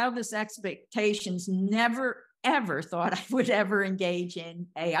wildest expectations, never, ever thought I would ever engage in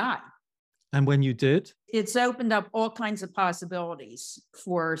AI. And when you did? It's opened up all kinds of possibilities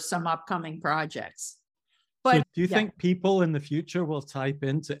for some upcoming projects. But so do you think people in the future will type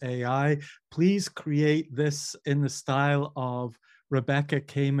into AI, please create this in the style of Rebecca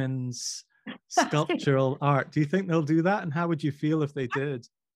Kamen's sculptural art? Do you think they'll do that? And how would you feel if they did?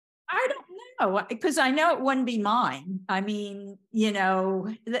 I don't know, because I know it wouldn't be mine. I mean,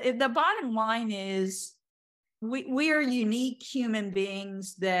 the bottom line is we are unique human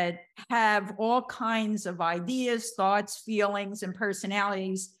beings that have all kinds of ideas, thoughts, feelings, and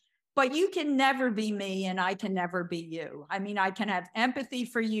personalities. But you can never be me and I can never be you. I mean, I can have empathy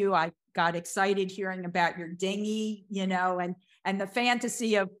for you. I got excited hearing about your dinghy, and the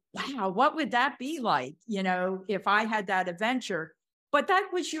fantasy of, wow, what would that be like, if I had that adventure? But that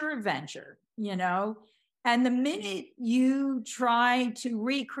was your adventure, And the minute you try to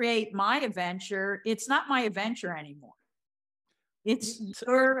recreate my adventure, it's not my adventure anymore. It's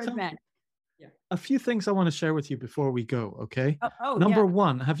your adventure. A few things I want to share with you before we go, okay? Number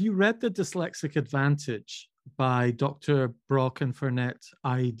one, have you read The Dyslexic Advantage by Dr. Brock and Furnett,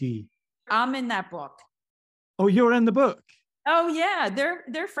 ID? I'm in that book. Oh, you're in the book? Oh, yeah.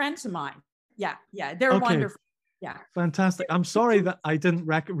 They're friends of mine. Yeah. They're wonderful. Yeah. Fantastic. I'm sorry that I didn't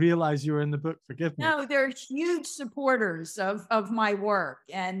realize you were in the book. Forgive me. No, they're huge supporters of my work.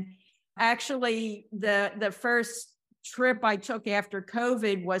 And actually, the first trip I took after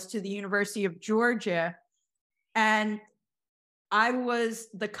COVID was to the University of Georgia, and I was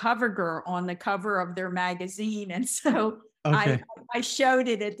the cover girl on the cover of their magazine, and so I showed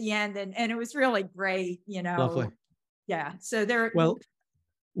it at the end, and it was really great, Lovely. Yeah. So they're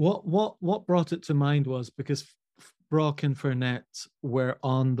what brought it to mind was because Brock and Furnett were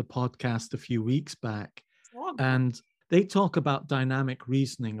on the podcast a few weeks back, and they talk about dynamic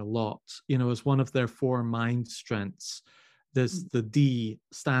reasoning a lot, as one of their 4 mind strengths. The D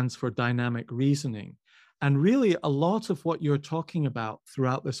stands for dynamic reasoning. And really, a lot of what you're talking about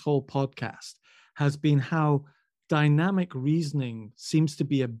throughout this whole podcast has been how dynamic reasoning seems to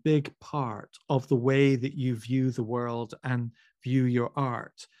be a big part of the way that you view the world and view your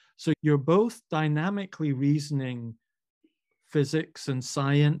art. So you're both dynamically reasoning physics and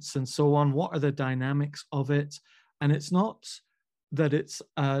science and so on. What are the dynamics of it? And it's not that it's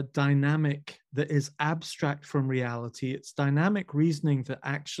a dynamic that is abstract from reality. It's dynamic reasoning that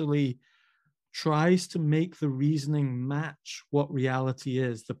actually tries to make the reasoning match what reality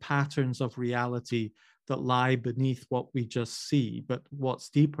is, the patterns of reality that lie beneath what we just see, but what's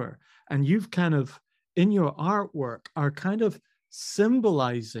deeper. And you've kind of, in your artwork, are kind of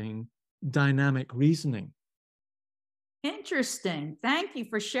symbolizing dynamic reasoning. Interesting. Thank you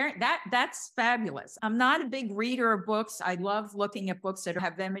for sharing that. That's fabulous. I'm not a big reader of books. I love looking at books that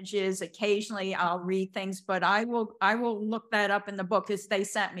have images. Occasionally I'll read things, but I will look that up in the book because they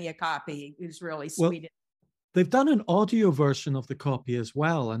sent me a copy. It was really sweet. Well, they've done an audio version of the copy as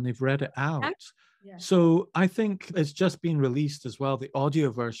well, and they've read it out. Yeah. So I think it's just been released as well, the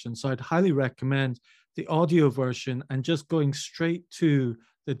audio version. So I'd highly recommend the audio version and just going straight to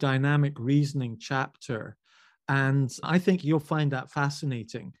the dynamic reasoning chapter. And I think you'll find that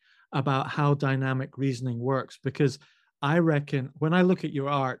fascinating about how dynamic reasoning works, because I reckon when I look at your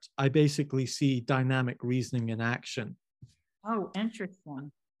art, I basically see dynamic reasoning in action. Oh, interesting.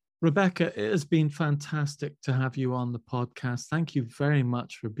 Rebecca, it has been fantastic to have you on the podcast. Thank you very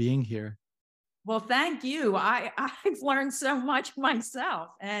much for being here. Well, thank you. I've learned so much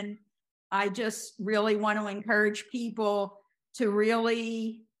myself, and I just really want to encourage people to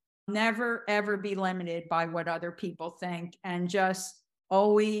really never, ever be limited by what other people think, and just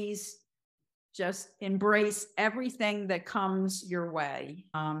always just embrace everything that comes your way,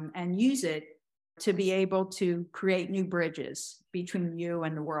 and use it to be able to create new bridges between you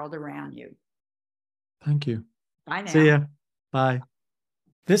and the world around you. Thank you. Bye now. See ya. Bye.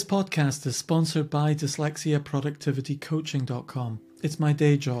 This podcast is sponsored by DyslexiaProductivityCoaching.com. It's my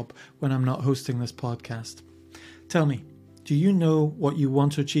day job when I'm not hosting this podcast. Tell me, do you know what you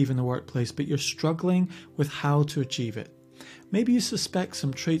want to achieve in the workplace, but you're struggling with how to achieve it? Maybe you suspect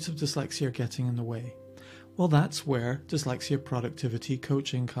some traits of dyslexia are getting in the way. Well, that's where Dyslexia Productivity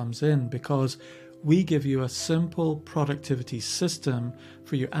Coaching comes in, because we give you a simple productivity system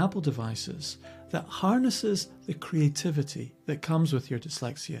for your Apple devices that harnesses the creativity that comes with your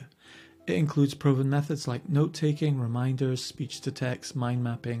dyslexia. It includes proven methods like note-taking, reminders, speech-to-text, mind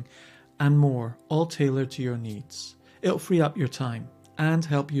mapping, and more, all tailored to your needs. It'll free up your time and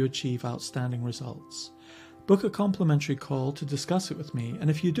help you achieve outstanding results. Book a complimentary call to discuss it with me, and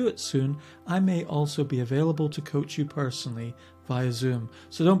if you do it soon, I may also be available to coach you personally via Zoom.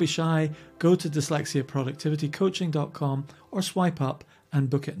 So don't be shy, go to dyslexiaproductivitycoaching.com or swipe up and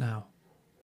book it now.